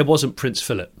 Did you? It wasn't Prince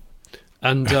Philip,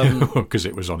 and because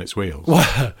it was on its wheels.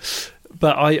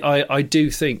 But I do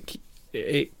think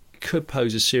it could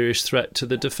pose a serious threat to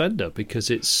the Defender because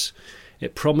it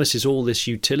promises all this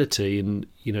utility and,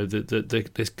 you know,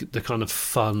 the kind of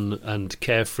fun and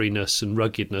carefreeness and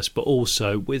ruggedness, but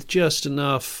also with just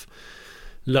enough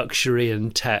luxury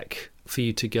and tech for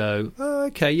you to go, oh,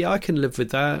 okay, yeah, I can live with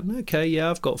that. Okay,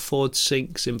 yeah, I've got Ford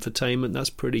Syncs infotainment.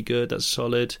 That's pretty good. That's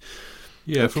solid.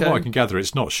 Yeah, okay. From what I can gather,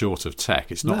 it's not short of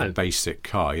tech. It's not a basic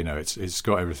car. You know, it's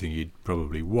got everything you'd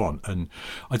probably want, and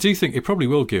I do think it probably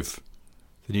will give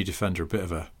the new Defender a bit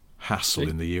of a hassle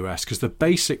in the US because the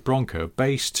basic Bronco,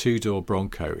 base two-door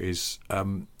Bronco, is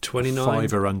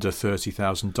 $5 or under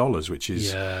 $30,000, which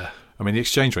is, I mean, the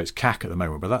exchange rate's CAC at the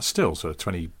moment, but that's still sort of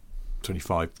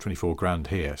 25, 24 grand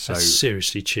here. So that's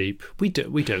seriously cheap. We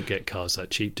don't get cars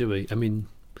that cheap, do we? I mean,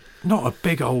 not a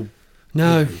big old.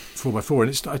 No,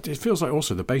 4x4, and it feels like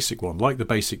also the basic one, like the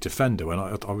basic Defender. When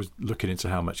I was looking into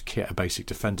how much kit a basic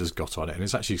Defender's got on it, and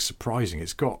it's actually surprising.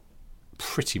 It's got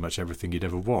pretty much everything you'd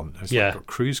ever want. It's like got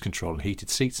cruise control and heated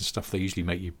seats and stuff they usually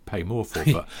make you pay more for.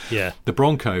 But the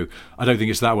Bronco, I don't think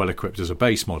it's that well equipped as a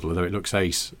base model, although it looks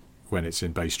ace when it's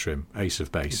in base trim, ace of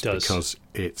base, because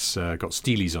it's got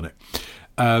Steelies on it.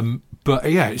 But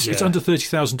it's under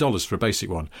 $30,000 for a basic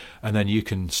one, and then you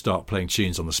can start playing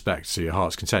tunes on the spec to your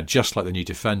heart's content, just like the new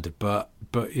Defender. But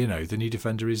you know, the new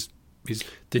Defender is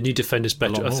the new Defender's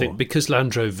better, I think, because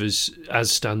Land Rovers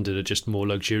as standard are just more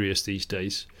luxurious these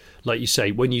days. Like you say,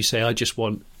 when you say I just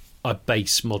want a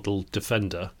base model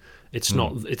Defender, it's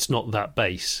not that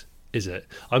base, is it?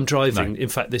 I'm driving. No. In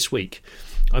fact, this week,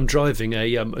 I'm driving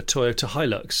a Toyota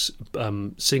Hilux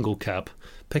single cab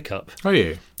pickup. Oh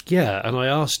yeah. Yeah, and I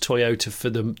asked Toyota for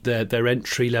their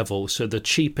entry level, so the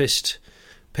cheapest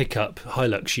pickup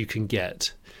Hilux you can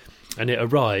get. And it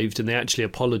arrived, and they actually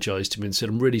apologised to me and said,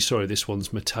 I'm really sorry, this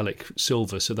one's metallic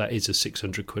silver, so that is a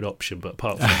 £600 option, but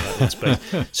apart from that, it's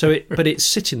base. But it's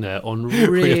sitting there on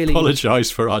really... We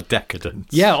apologise for our decadence.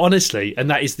 Yeah, honestly, and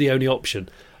that is the only option.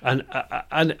 And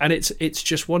it's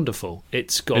just wonderful.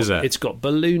 It's got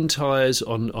balloon tyres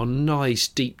on nice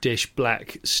deep dish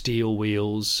black steel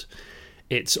wheels.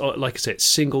 It's, like I said, it's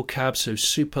single cab, so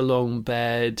super long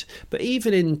bed. But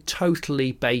even in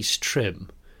totally base trim,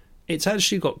 it's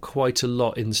actually got quite a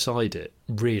lot inside it,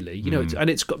 really. You know, and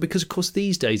it's got, because of course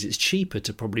these days it's cheaper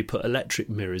to probably put electric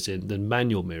mirrors in than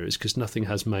manual mirrors because nothing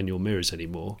has manual mirrors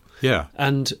anymore. Yeah,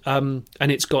 and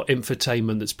it's got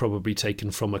infotainment that's probably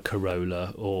taken from a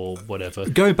Corolla or whatever.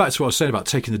 Going back to what I was saying about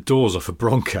taking the doors off a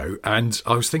Bronco, and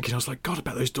I was like, God, I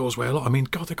bet those doors weigh a lot. I mean,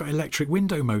 God, they've got electric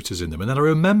window motors in them, and then I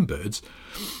remembered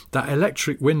that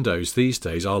electric windows these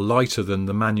days are lighter than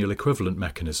the manual equivalent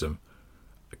mechanism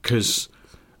because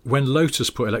when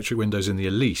Lotus put electric windows in the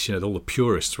Elise, you know, all the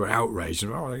purists were outraged.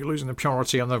 Oh, you're losing the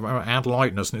purity and the add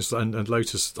lightness. And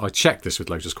Lotus, I checked this with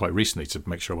Lotus quite recently to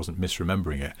make sure I wasn't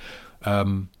misremembering it.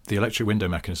 The electric window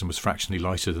mechanism was fractionally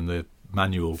lighter than the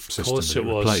manual system that it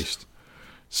replaced.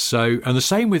 So, and the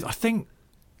same with, I think,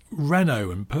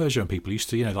 Renault and Peugeot and people used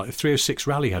to, you know, like the 306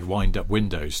 Rally had wind-up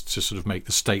windows to sort of make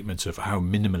the statement of how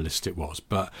minimalist it was.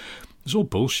 But it's all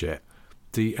bullshit.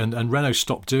 And Renault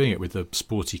stopped doing it with the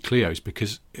sporty Clios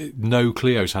because no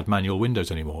Clios had manual windows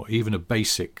anymore. Even a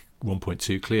basic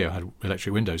 1.2 Clio had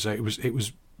electric windows. So it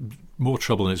was more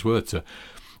trouble than it's worth to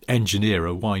engineer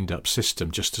a wind-up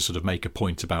system just to sort of make a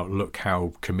point about look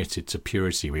how committed to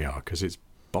purity we are, because it's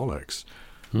bollocks.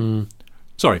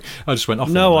 Sorry, I just went off.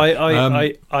 No, on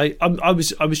I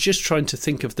that. was just trying to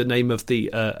think of the name of the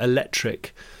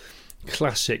electric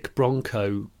classic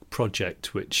Bronco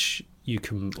project, which you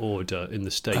can order in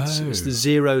the States. Oh. It's the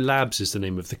Zero Labs is the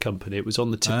name of the company. It was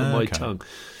on the tip of my Okay. tongue.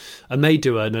 And they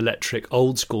do an electric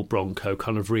old school Bronco,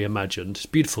 kind of reimagined. It's a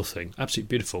beautiful thing, absolutely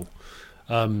beautiful.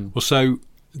 Well, so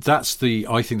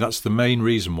I think that's the main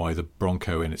reason why the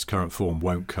Bronco in its current form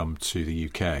won't come to the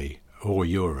UK or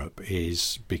Europe,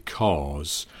 is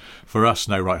because for us,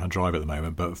 no right-hand drive at the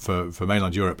moment, but for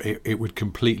mainland Europe, it would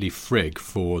completely frig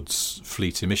Ford's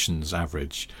fleet emissions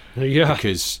average. Yeah.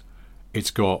 Because it's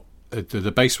got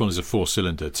the base one is a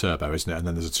 4-cylinder turbo, isn't it? And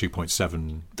then there's a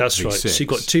 2.7 That's V6. right. So you've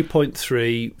got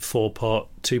 2.3 4-part,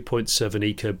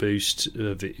 2.7 EcoBoost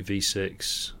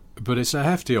V6. But it's a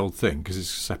hefty old thing because it's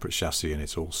a separate chassis and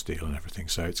it's all steel and everything.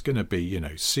 So it's going to be,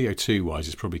 CO2 wise,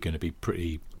 it's probably going to be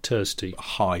pretty Thirsty.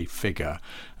 high figure,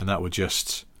 and that will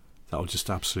just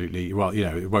absolutely, well,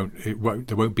 there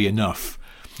won't be enough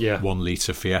 1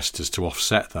 litre Fiestas to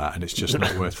offset that, and it's just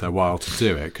not worth their while to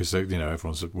do it because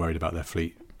everyone's worried about their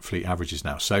fleet averages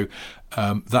now. So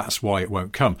that's why it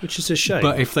won't come, Which is a shame.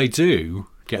 But if they do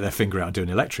get their finger out and do an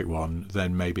electric one,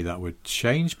 then maybe that would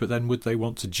change. But then would they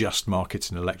want to just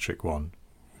market an electric one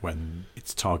when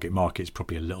its target market is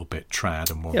probably a little bit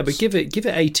trad and wants... Yeah, but give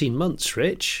it 18 months,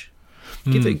 Rich.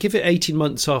 Give it 18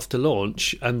 months after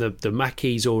launch, and the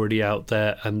Mach-E's already out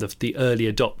there, and the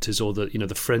early adopters, or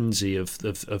the frenzy of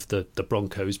the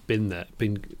Broncos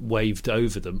been waved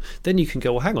over them. Then you can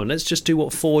go, well, hang on, let's just do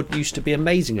what Ford used to be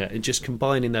amazing at, and just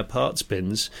combining their parts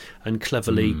bins and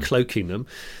cleverly cloaking them.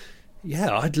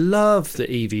 Yeah, I'd love the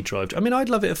EV drive. I mean, I'd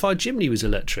love it if our Jimny was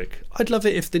electric. I'd love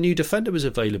it if the new Defender was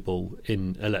available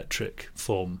in electric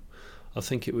form. I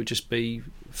think it would just be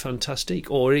fantastic.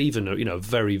 Or even, a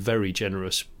very, very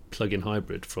generous plug-in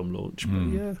hybrid from launch. But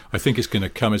yeah. I think it's going to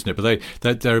come, isn't it?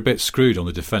 But they're a bit screwed on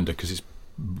the Defender because it's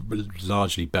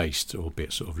largely based,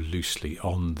 albeit sort of loosely,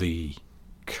 on the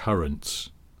current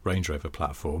Range Rover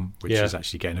platform, which is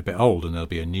actually getting a bit old, and there'll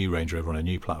be a new Range Rover on a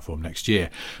new platform next year.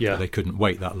 Yeah. But they couldn't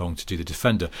wait that long to do the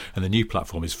Defender, and the new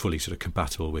platform is fully sort of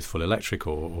compatible with full electric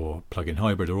or plug-in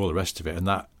hybrid or all the rest of it, and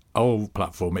that old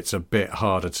platform, it's a bit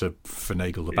harder to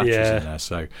finagle the batteries in there.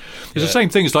 So it's the same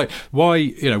thing. It's like why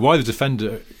the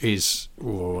Defender is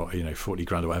 40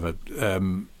 grand or whatever,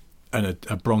 and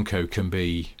a Bronco can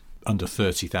be under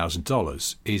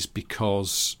 $30,000 is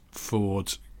because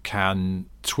Ford can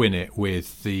twin it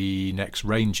with the next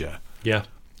Ranger,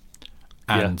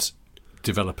 and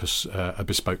develop a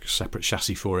bespoke separate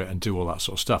chassis for it and do all that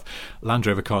sort of stuff. Land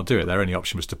Rover can't do it. Their only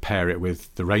option was to pair it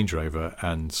with the Range Rover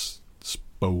and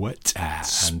Sport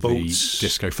and the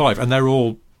Disco 5, and they're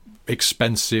all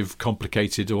expensive,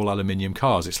 complicated, all aluminium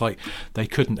cars. It's like they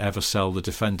couldn't ever sell the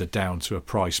Defender down to a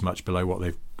price much below what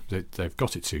they've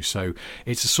got it to. So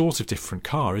it's a sort of different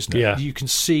car, isn't it? Yeah. You can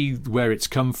see where it's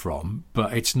come from,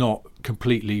 but it's not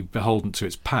completely beholden to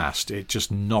its past. It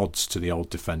just nods to the old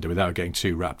Defender without getting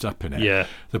too wrapped up in it. Yeah.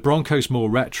 The Bronco's more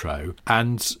retro,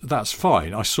 and that's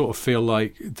fine. I sort of feel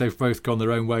like they've both gone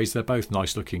their own ways. They're both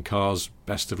nice looking cars.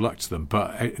 Best of luck to them.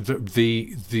 But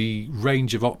the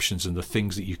range of options and the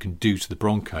things that you can do to the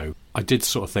Bronco, I did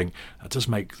sort of think that does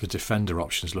make the Defender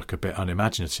options look a bit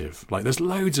unimaginative. Like there's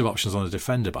loads of options on the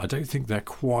Defender, but I don't think they're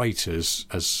quite as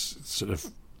sort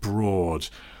of broad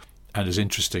and as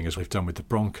interesting as we've done with the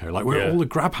Bronco. Like where all the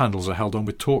grab handles are held on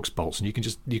with Torx bolts, and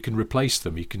you can replace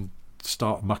them. You can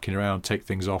start mucking around, take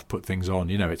things off, put things on.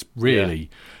 It's really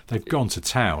they've gone to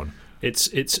town.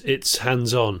 It's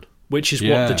hands on, which is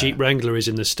what the Jeep Wrangler is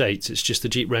in the States. It's just the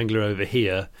Jeep Wrangler over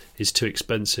here is too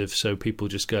expensive, so people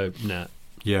just go nah.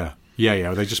 Yeah.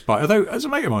 They just buy. Although, as a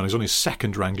mate of mine who's on his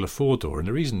second Wrangler 4-door, and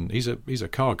the reason he's a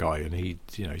car guy, and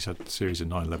he's had a series of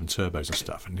 911 turbos and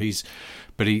stuff, and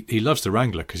he loves the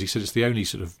Wrangler because he said it's the only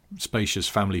sort of spacious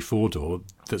family 4-door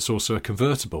that's also a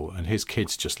convertible, and his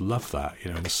kids just love that.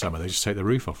 In the summer they just take the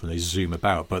roof off and they zoom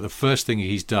about. But the first thing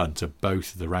he's done to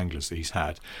both of the Wranglers that he's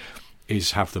had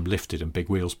is have them lifted and big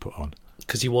wheels put on.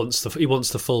 Because he wants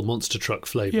the full monster truck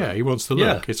flavour. Yeah, he wants the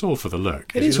look. It's all for the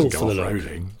look. It is all for the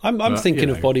look. I'm thinking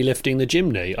of body lifting the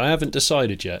Jimny. I haven't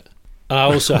decided yet. And I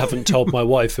also haven't told my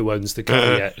wife, who owns the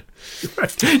car, yet.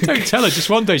 Don't tell her. Just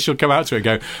one day she'll come out to it and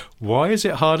go, "Why is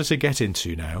it harder to get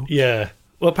into now?" Yeah.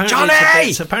 Well, apparently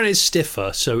Johnny! It's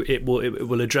stiffer, so it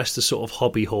will address the sort of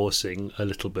hobby horsing a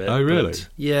little bit. Oh, really?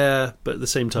 But at the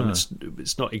same time,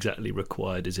 it's not exactly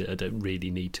required, is it? I don't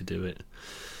really need to do it.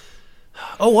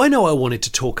 Oh, I know what I wanted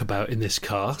to talk about in this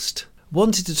cast.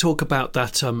 Wanted to talk about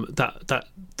that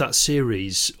that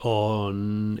series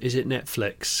on, is it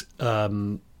Netflix?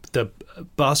 The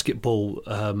basketball.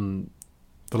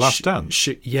 The Last Dance?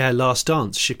 Last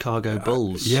Dance, Chicago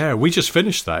Bulls. Yeah, we just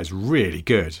finished that. It's really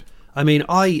good. I mean,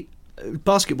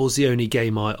 basketball's the only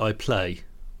game I play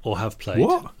or have played.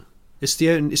 What? It's the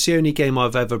only game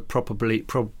I've ever properly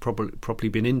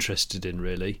been interested in,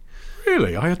 really.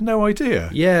 Really? I had no idea.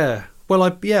 Yeah. Well,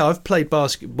 I've played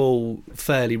basketball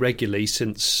fairly regularly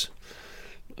since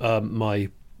my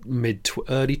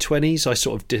early 20s.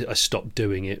 I stopped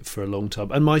doing it for a long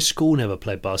time, and my school never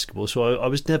played basketball, so I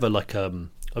was never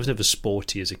I was never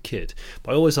sporty as a kid,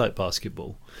 but I always liked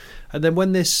basketball. And then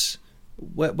when this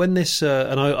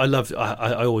and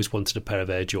I always wanted a pair of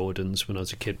Air Jordans when I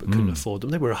was a kid, but couldn't afford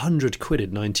them. They were £100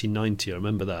 in 1990. I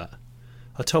remember that.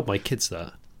 I told my kids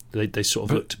that. They sort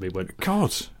of looked at me and went,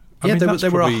 God. They were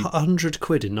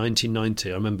 £100 in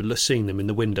 1990. I remember seeing them in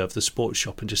the window of the sports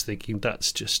shop and just thinking,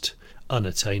 that's just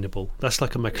unattainable. That's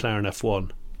like a McLaren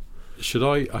F1. Should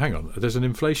I hang on? There's an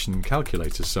inflation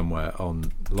calculator somewhere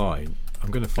online.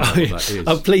 I'm going to find out what that is.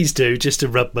 Oh, please do, just to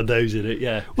rub my nose in it.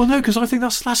 Yeah. Well, no, because I think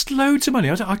that's loads of money.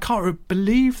 I can't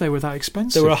believe they were that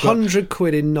expensive. They were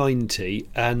 £100 in 90,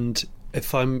 and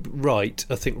if I'm right,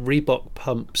 I think Reebok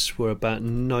pumps were about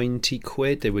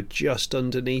 £90. They were just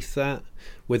underneath that.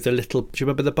 With the little, do you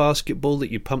remember the basketball that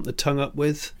you pump the tongue up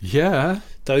with? Yeah.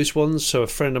 Those ones. So a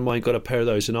friend of mine got a pair of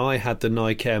those, and I had the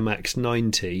Nike Air Max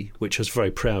 90, which I was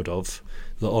very proud of,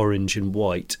 the orange and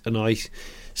white, and I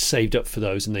saved up for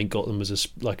those and then got them as a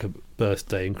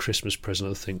birthday and Christmas present,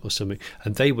 I think, or something.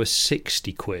 And they were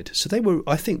 £60. So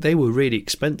I think they were really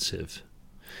expensive.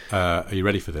 Are you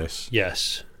ready for this?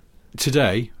 Yes.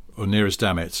 Today, or near as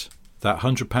damn it, that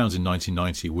 £100 in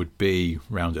 1990 would be,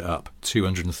 round it up,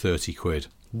 £230.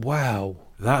 Wow.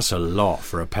 That's a lot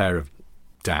for a pair of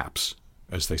daps,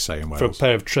 as they say in Wales. For a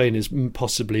pair of trainers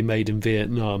possibly made in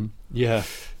Vietnam. Yeah,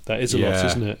 that is a lot,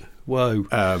 isn't it? Whoa.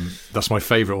 That's one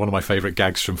of my favourite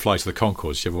gags from Flight of the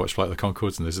Conchords. You ever watch Flight of the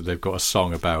Conchords? And they've got a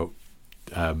song about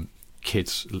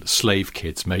slave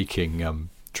kids making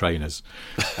trainers.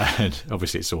 And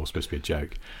obviously it's all supposed to be a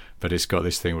joke. But it's got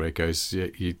this thing where it goes,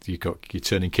 you're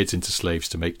turning kids into slaves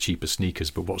to make cheaper sneakers,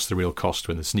 but what's the real cost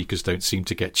when the sneakers don't seem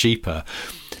to get cheaper?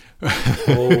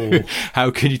 Oh.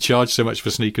 How can you charge so much for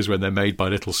sneakers when they're made by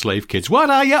little slave kids? What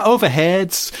are your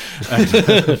overheads?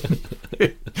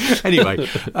 Anyway,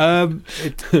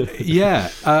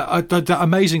 the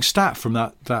amazing stat from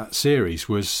that series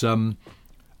was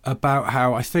about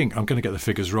how, I think, I'm going to get the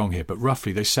figures wrong here, but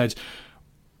roughly they said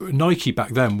Nike back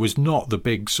then was not the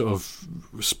big sort of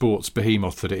sports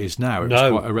behemoth that it is now. It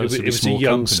was quite a relatively small a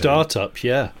young company. Startup,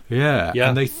 yeah.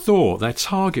 And they thought their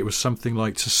target was something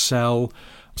like to sell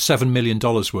 $7 million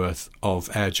worth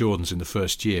of Air Jordans in the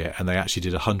first year, and they actually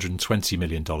did $120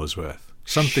 million worth.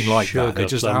 Something like that. They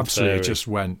just absolutely just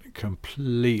went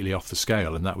completely off the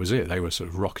scale, and that was it. They were sort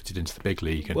of rocketed into the big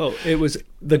league. Well, it was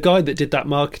the guy that did that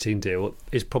marketing deal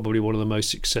is probably one of the most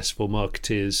successful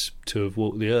marketeers to have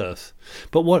walked the earth.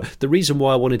 But the reason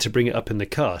why I wanted to bring it up in the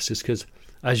cast is because,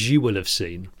 as you will have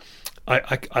seen,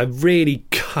 I really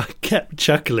kept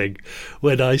chuckling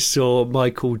when I saw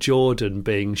Michael Jordan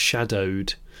being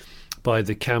shadowed by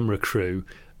the camera crew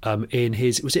in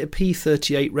his, was it a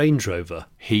P38 Range Rover?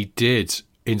 He did.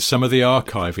 In some of the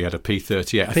archive, he had a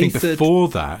P38. I think before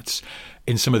that,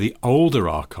 in some of the older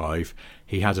archive,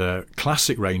 he had a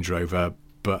classic Range Rover,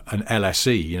 but an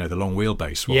LSE, the long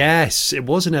wheelbase one. Yes, it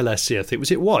was an LSE, I think.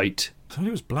 Was it white? I thought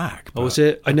it was black. Or was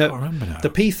it? I know. Can't remember now.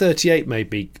 The P38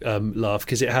 made me laugh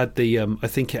because it had the, I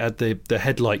think it had the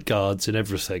headlight guards and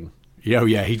everything. Oh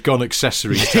yeah, he'd gone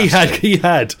accessories. He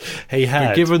had.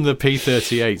 But given the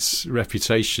P38's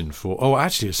reputation for,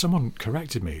 actually, someone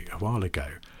corrected me a while ago.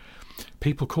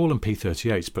 People call them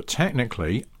P38s, but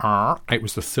technically, it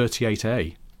was the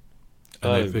 38A.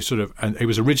 And and it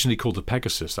was originally called the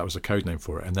Pegasus. That was a code name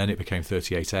for it, and then it became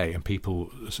 38A, and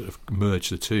people sort of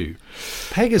merged the two.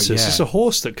 Pegasus is a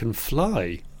horse that can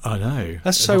fly. I know.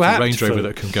 That's so apt. A Range Rover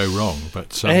that can go wrong,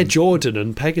 but Air Jordan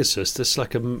and Pegasus. That's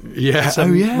like a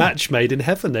match made in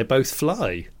heaven. They both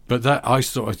fly. But that, I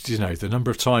thought, the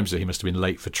number of times that he must have been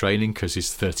late for training because his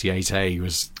 38A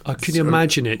was. I can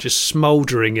imagine it just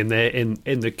smouldering in there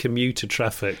in the commuter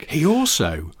traffic.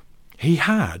 He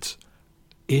had.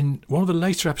 In one of the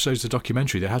later episodes of the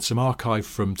documentary, they had some archive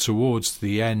from towards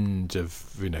the end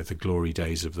of the glory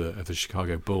days of the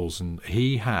Chicago Bulls, and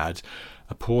he had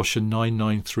a Porsche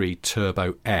 993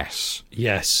 Turbo S.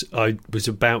 Yes, I was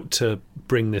about to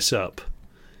bring this up.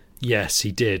 Yes,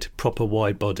 he did. Proper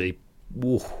wide body.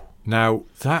 Ooh. Now,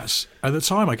 that's at the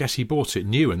time, I guess he bought it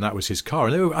new, and that was his car.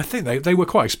 And I think they were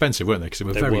quite expensive, weren't they? Because they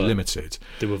were very limited.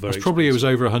 They were very Probably it was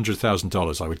over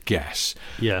 $100,000, I would guess.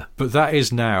 Yeah. But that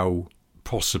is now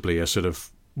possibly a sort of,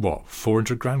 what,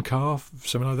 400 grand car,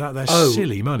 something like that? They're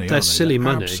silly money, they're aren't they? silly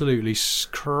money. Absolutely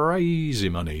crazy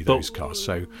money, those cars.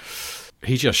 So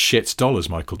he just shits dollars,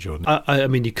 Michael Jordan. I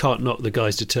mean, you can't knock the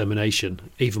guy's determination,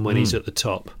 even when he's at the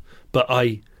top. But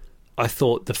I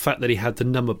thought the fact that he had the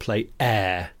number plate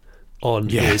Air on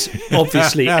his,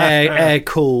 obviously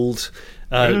air-cooled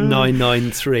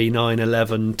 993,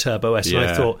 911 Turbo S.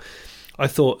 Yeah. And I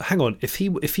thought, hang on, if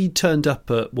he turned up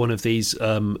at one of these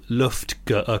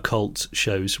Luftgekkult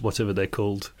shows, whatever they're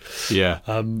called,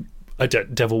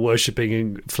 devil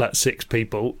worshipping flat six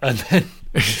people, and then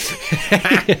the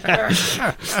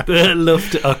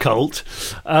Luftgekkult.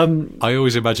 I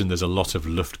always imagine there's a lot of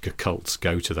Luftgekults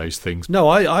go to those things. No,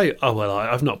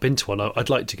 I've not been to one.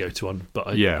 I'd like to go to one, but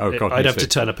I'd have to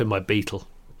turn up in my Beetle.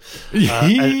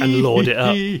 And lord it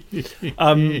up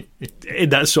in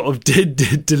that sort of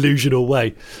delusional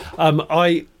way.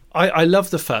 I love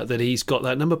the fact that he's got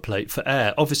that number plate for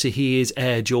Air. Obviously, he is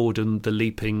Air Jordan, the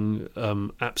leaping,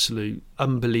 absolute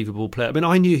unbelievable player. I mean,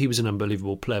 I knew he was an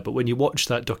unbelievable player, but when you watch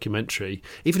that documentary,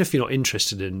 even if you're not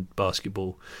interested in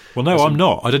basketball... Well, no, I'm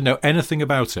not. I didn't know anything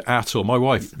about it at all. My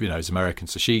wife, is American,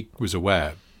 so she was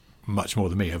aware much more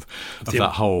than me of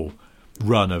that whole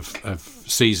run of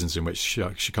seasons in which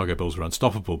Chicago Bulls were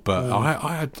unstoppable, but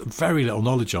I had very little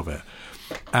knowledge of it,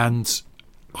 and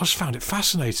I just found it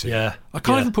fascinating. Yeah, I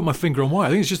can't even put my finger on why. I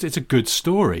think it's a good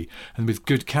story and with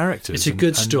good characters. It's a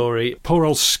good story. Poor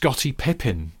old Scottie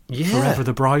Pippen, forever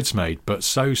the bridesmaid, but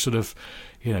so sort of,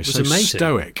 so amazing.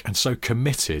 stoic and so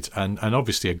committed, and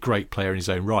obviously a great player in his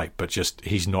own right, but just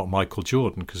he's not Michael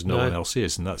Jordan because no one else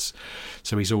is, and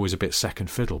so he's always a bit second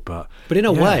fiddle. But in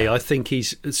a way, I think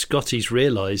Scottie's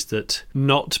realised that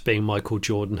not being Michael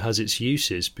Jordan has its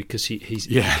uses because he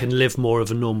can live more of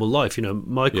a normal life.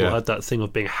 Michael had that thing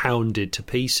of being hounded to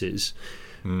pieces.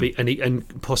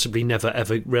 And possibly never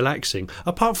ever relaxing.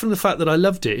 Apart from the fact that I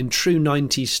loved it in true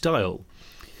 90s style.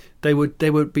 They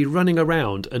would be running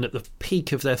around and at the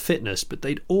peak of their fitness, but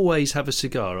they'd always have a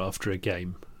cigar after a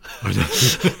game.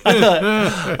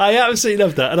 I absolutely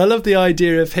love that, and I love the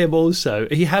idea of him also.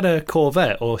 He had a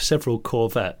Corvette or several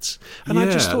Corvettes, and I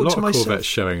just thought to myself, a lot of Corvettes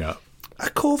showing up.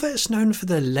 A Corvette's known for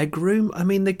their legroom. I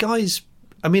mean, the guys.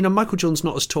 I mean, Michael Jordan's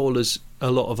not as tall as a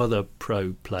lot of other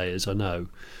pro players, I know.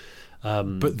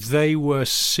 But they were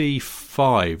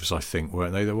C5s, I think,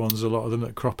 weren't they? The ones, a lot of them,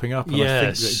 that are cropping up. And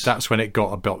yes. I think that's when it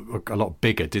got a lot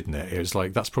bigger, didn't it? It was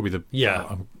like, that's probably the...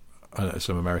 Yeah.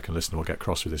 Some American listener will get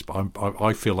cross with this, but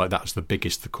I feel like that's the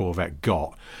biggest the Corvette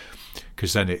got,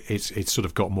 because then it's sort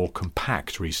of got more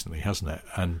compact recently, hasn't it?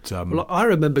 And well, I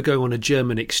remember going on a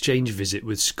German exchange visit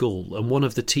with school, and one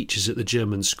of the teachers at the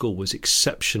German school was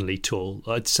exceptionally tall.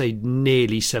 I'd say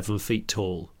nearly 7 feet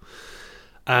tall.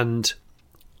 And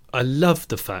I loved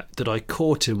the fact that I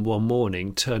caught him one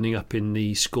morning turning up in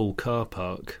the school car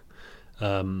park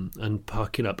and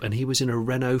parking up, and he was in a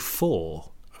Renault 4.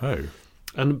 Oh.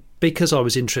 And because I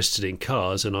was interested in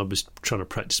cars and I was trying to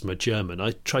practice my German,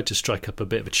 I tried to strike up a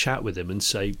bit of a chat with him and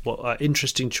say, what an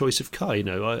interesting choice of car.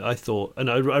 I thought, and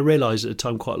I realised at the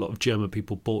time quite a lot of German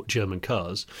people bought German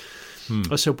cars.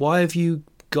 I said, why have you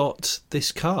got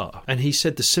this car? And he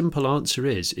said the simple answer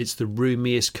is, it's the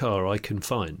roomiest car I can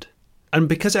find. And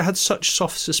because it had such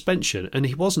soft suspension, and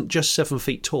he wasn't just 7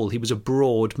 feet tall, he was a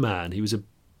broad man, he was a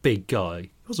big guy.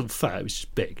 He wasn't fat, he was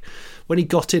just big. When he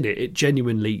got in it,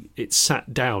 it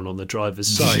sat down on the driver's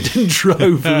side and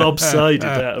drove lopsided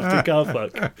out of the car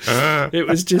park. It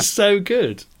was just so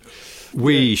good.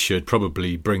 We should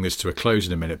probably bring this to a close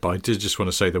in a minute, but I did just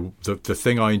want to say the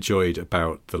thing I enjoyed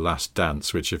about The Last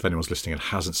Dance, which if anyone's listening and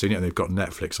hasn't seen it and they've got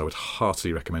Netflix, I would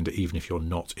heartily recommend it, even if you're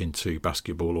not into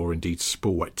basketball or indeed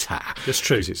sport. That's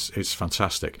true. It's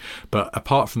fantastic. But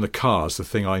apart from the cars, the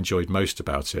thing I enjoyed most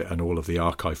about it and all of the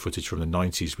archive footage from the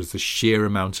 90s was the sheer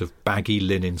amount of baggy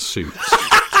linen suits.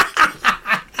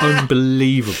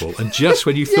 Unbelievable. And just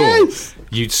when you thought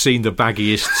you'd seen the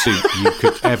baggiest suit you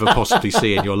could ever possibly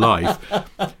see in your life,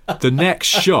 the next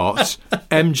shot,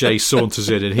 MJ saunters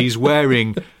in and he's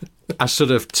wearing a sort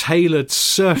of tailored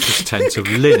circus tent of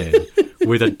linen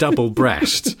with a double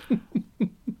breast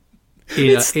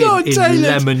in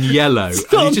lemon yellow.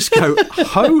 And you just go,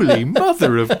 holy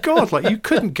mother of God, like you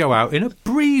couldn't go out in a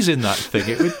breeze in that thing.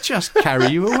 It would just carry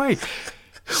you away.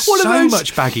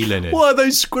 Much baggy linen. What are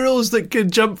those squirrels that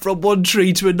can jump from one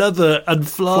tree to another and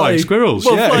fly? Flying squirrels,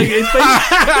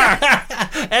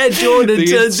 Air Jordan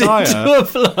turns into a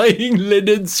flying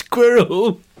linen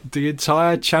squirrel. The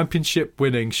entire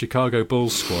championship-winning Chicago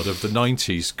Bulls squad of the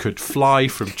 90s could fly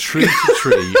from tree to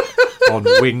tree on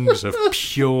wings of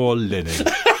pure linen.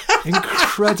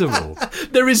 Incredible.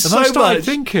 There is and so I started much.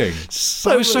 thinking, it's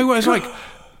like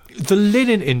the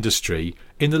linen industry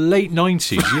in the late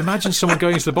 90s. You imagine someone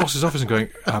going into the boss's office and going,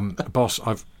 boss,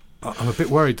 I'm a bit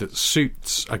worried that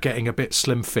suits are getting a bit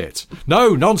slim fit.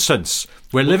 No, nonsense.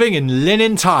 We're living in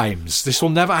linen times. This will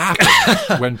never happen.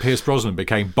 When Pierce Brosnan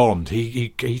became Bond, he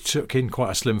took in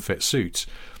quite a slim fit suit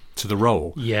to the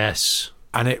role. Yes.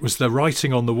 And it was the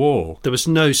writing on the wall. There was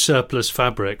no surplus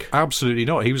fabric. Absolutely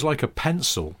not. He was like a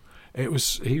pencil. He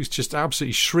was just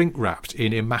absolutely shrink-wrapped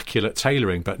in immaculate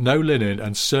tailoring, but no linen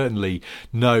and certainly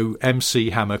no MC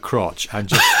Hammer crotch and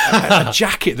just a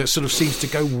jacket that sort of seems to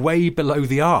go way below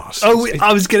the arse. Oh,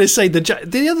 I was going to say,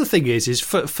 the other thing is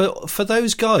for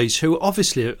those guys who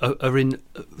obviously are in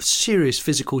serious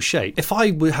physical shape, if I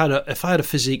had a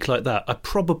physique like that, I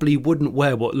probably wouldn't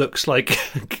wear what looks like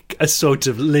a sort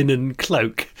of linen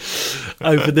cloak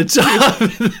over the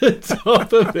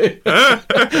top of it.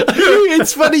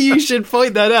 It's funny you should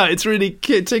point that out. It's really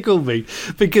tickled me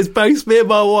because both me and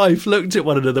my wife looked at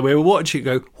one another. We were watching it,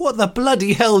 go, what the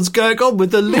bloody hell's going on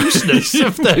with the looseness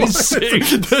of those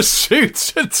suits? The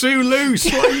suits are too loose.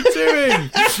 What are you doing?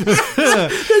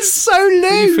 They're so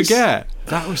loose. You forget.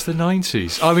 That was the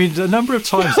 90s. I mean, the number of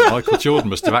times that Michael Jordan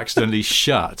must have accidentally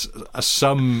shut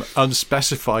some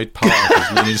unspecified part of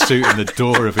his linen suit in the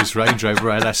door of his Range Rover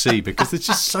LSE because there's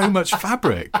just so much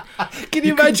fabric. Can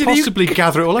you imagine? Possibly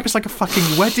gather it all up. It's like a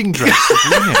fucking wedding dress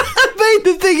of linen.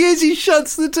 The thing is, he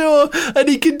shuts the door and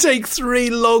he can take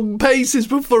 3 long paces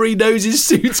before he knows his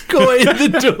suit's caught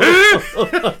in the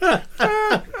door.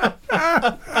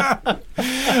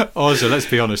 Also, let's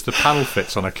be honest, the panel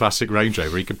fits on a classic Range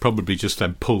Rover. He could probably just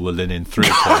then pull the linen through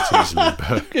quite easily.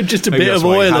 But just a bit of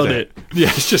oil on it. Yeah,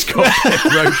 it's just got a bit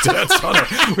of road dirt on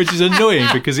it, which is annoying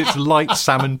because it's light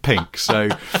salmon pink, so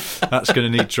that's going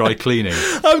to need dry cleaning.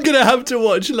 I'm going to have to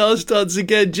watch Last Dance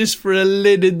again just for a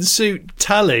linen suit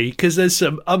tally because there's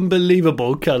some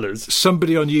unbelievable colours.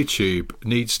 Somebody on YouTube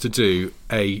needs to do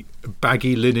a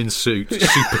baggy linen suit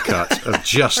supercut of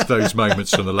just those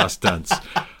moments from The Last Dance.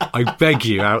 I beg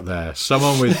you out there,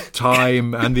 someone with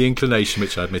time and the inclination,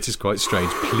 which I admit is quite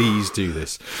strange, please do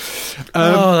this.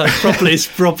 It's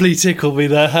properly tickled me,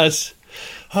 that has.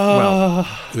 Well,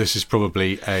 this is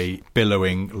probably a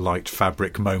billowing light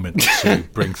fabric moment to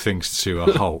bring things to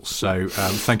a halt. So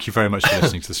thank you very much for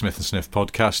listening to the Smith & Sniff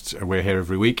podcast. We're here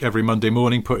every week, every Monday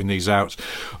morning, putting these out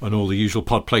on all the usual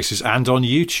pod places and on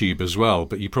YouTube as well.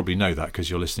 But you probably know that because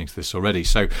you're listening to this already.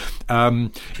 So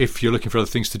if you're looking for other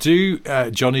things to do,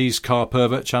 Johnny's Car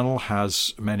Pervert channel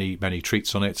has many, many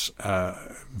treats on it.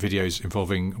 Videos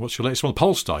involving, what's your latest one?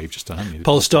 Polestar, you've just done, haven't you?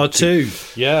 Polestar 2,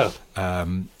 yeah.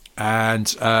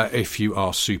 And if you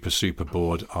are super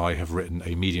bored, I have written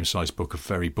a medium-sized book of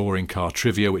very boring car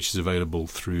trivia, which is available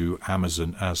through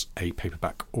Amazon as a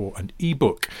paperback or an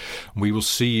ebook. We will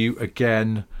see you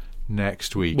again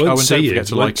next week. Don't forget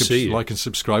to like and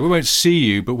subscribe. We won't see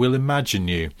you, but we'll imagine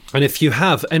you. And if you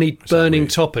have any burning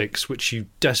topics which you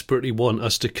desperately want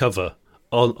us to cover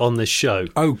on this show.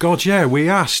 Oh, God, yeah. We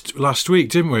asked last week,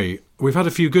 didn't we? We've had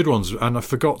a few good ones, and I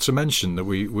forgot to mention that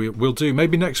we'll do.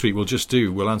 Maybe next week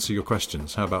we'll answer your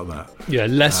questions. How about that? Yeah,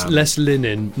 less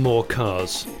linen, more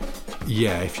cars.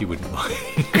 Yeah, if you wouldn't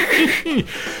mind.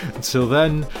 Until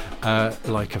then,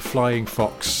 like a flying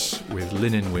fox with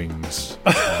linen wings,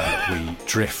 we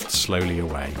drift slowly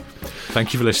away.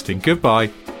 Thank you for listening.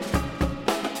 Goodbye.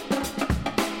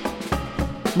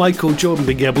 Michael Jordan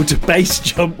being able to base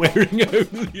jump wearing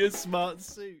only a smart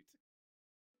suit.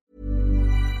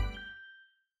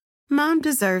 Mom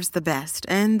deserves the best,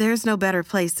 and there's no better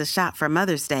place to shop for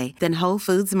Mother's Day than Whole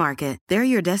Foods Market. They're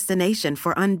your destination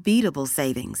for unbeatable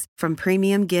savings, from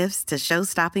premium gifts to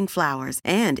show-stopping flowers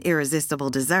and irresistible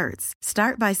desserts.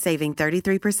 Start by saving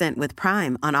 33% with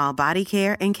Prime on all body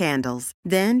care and candles.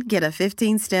 Then get a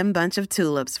 15-stem bunch of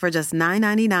tulips for just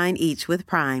 $9.99 each with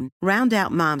Prime. Round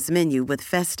out Mom's menu with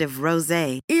festive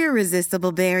rosé,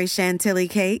 irresistible berry chantilly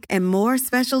cake, and more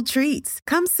special treats.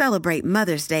 Come celebrate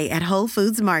Mother's Day at Whole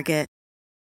Foods Market.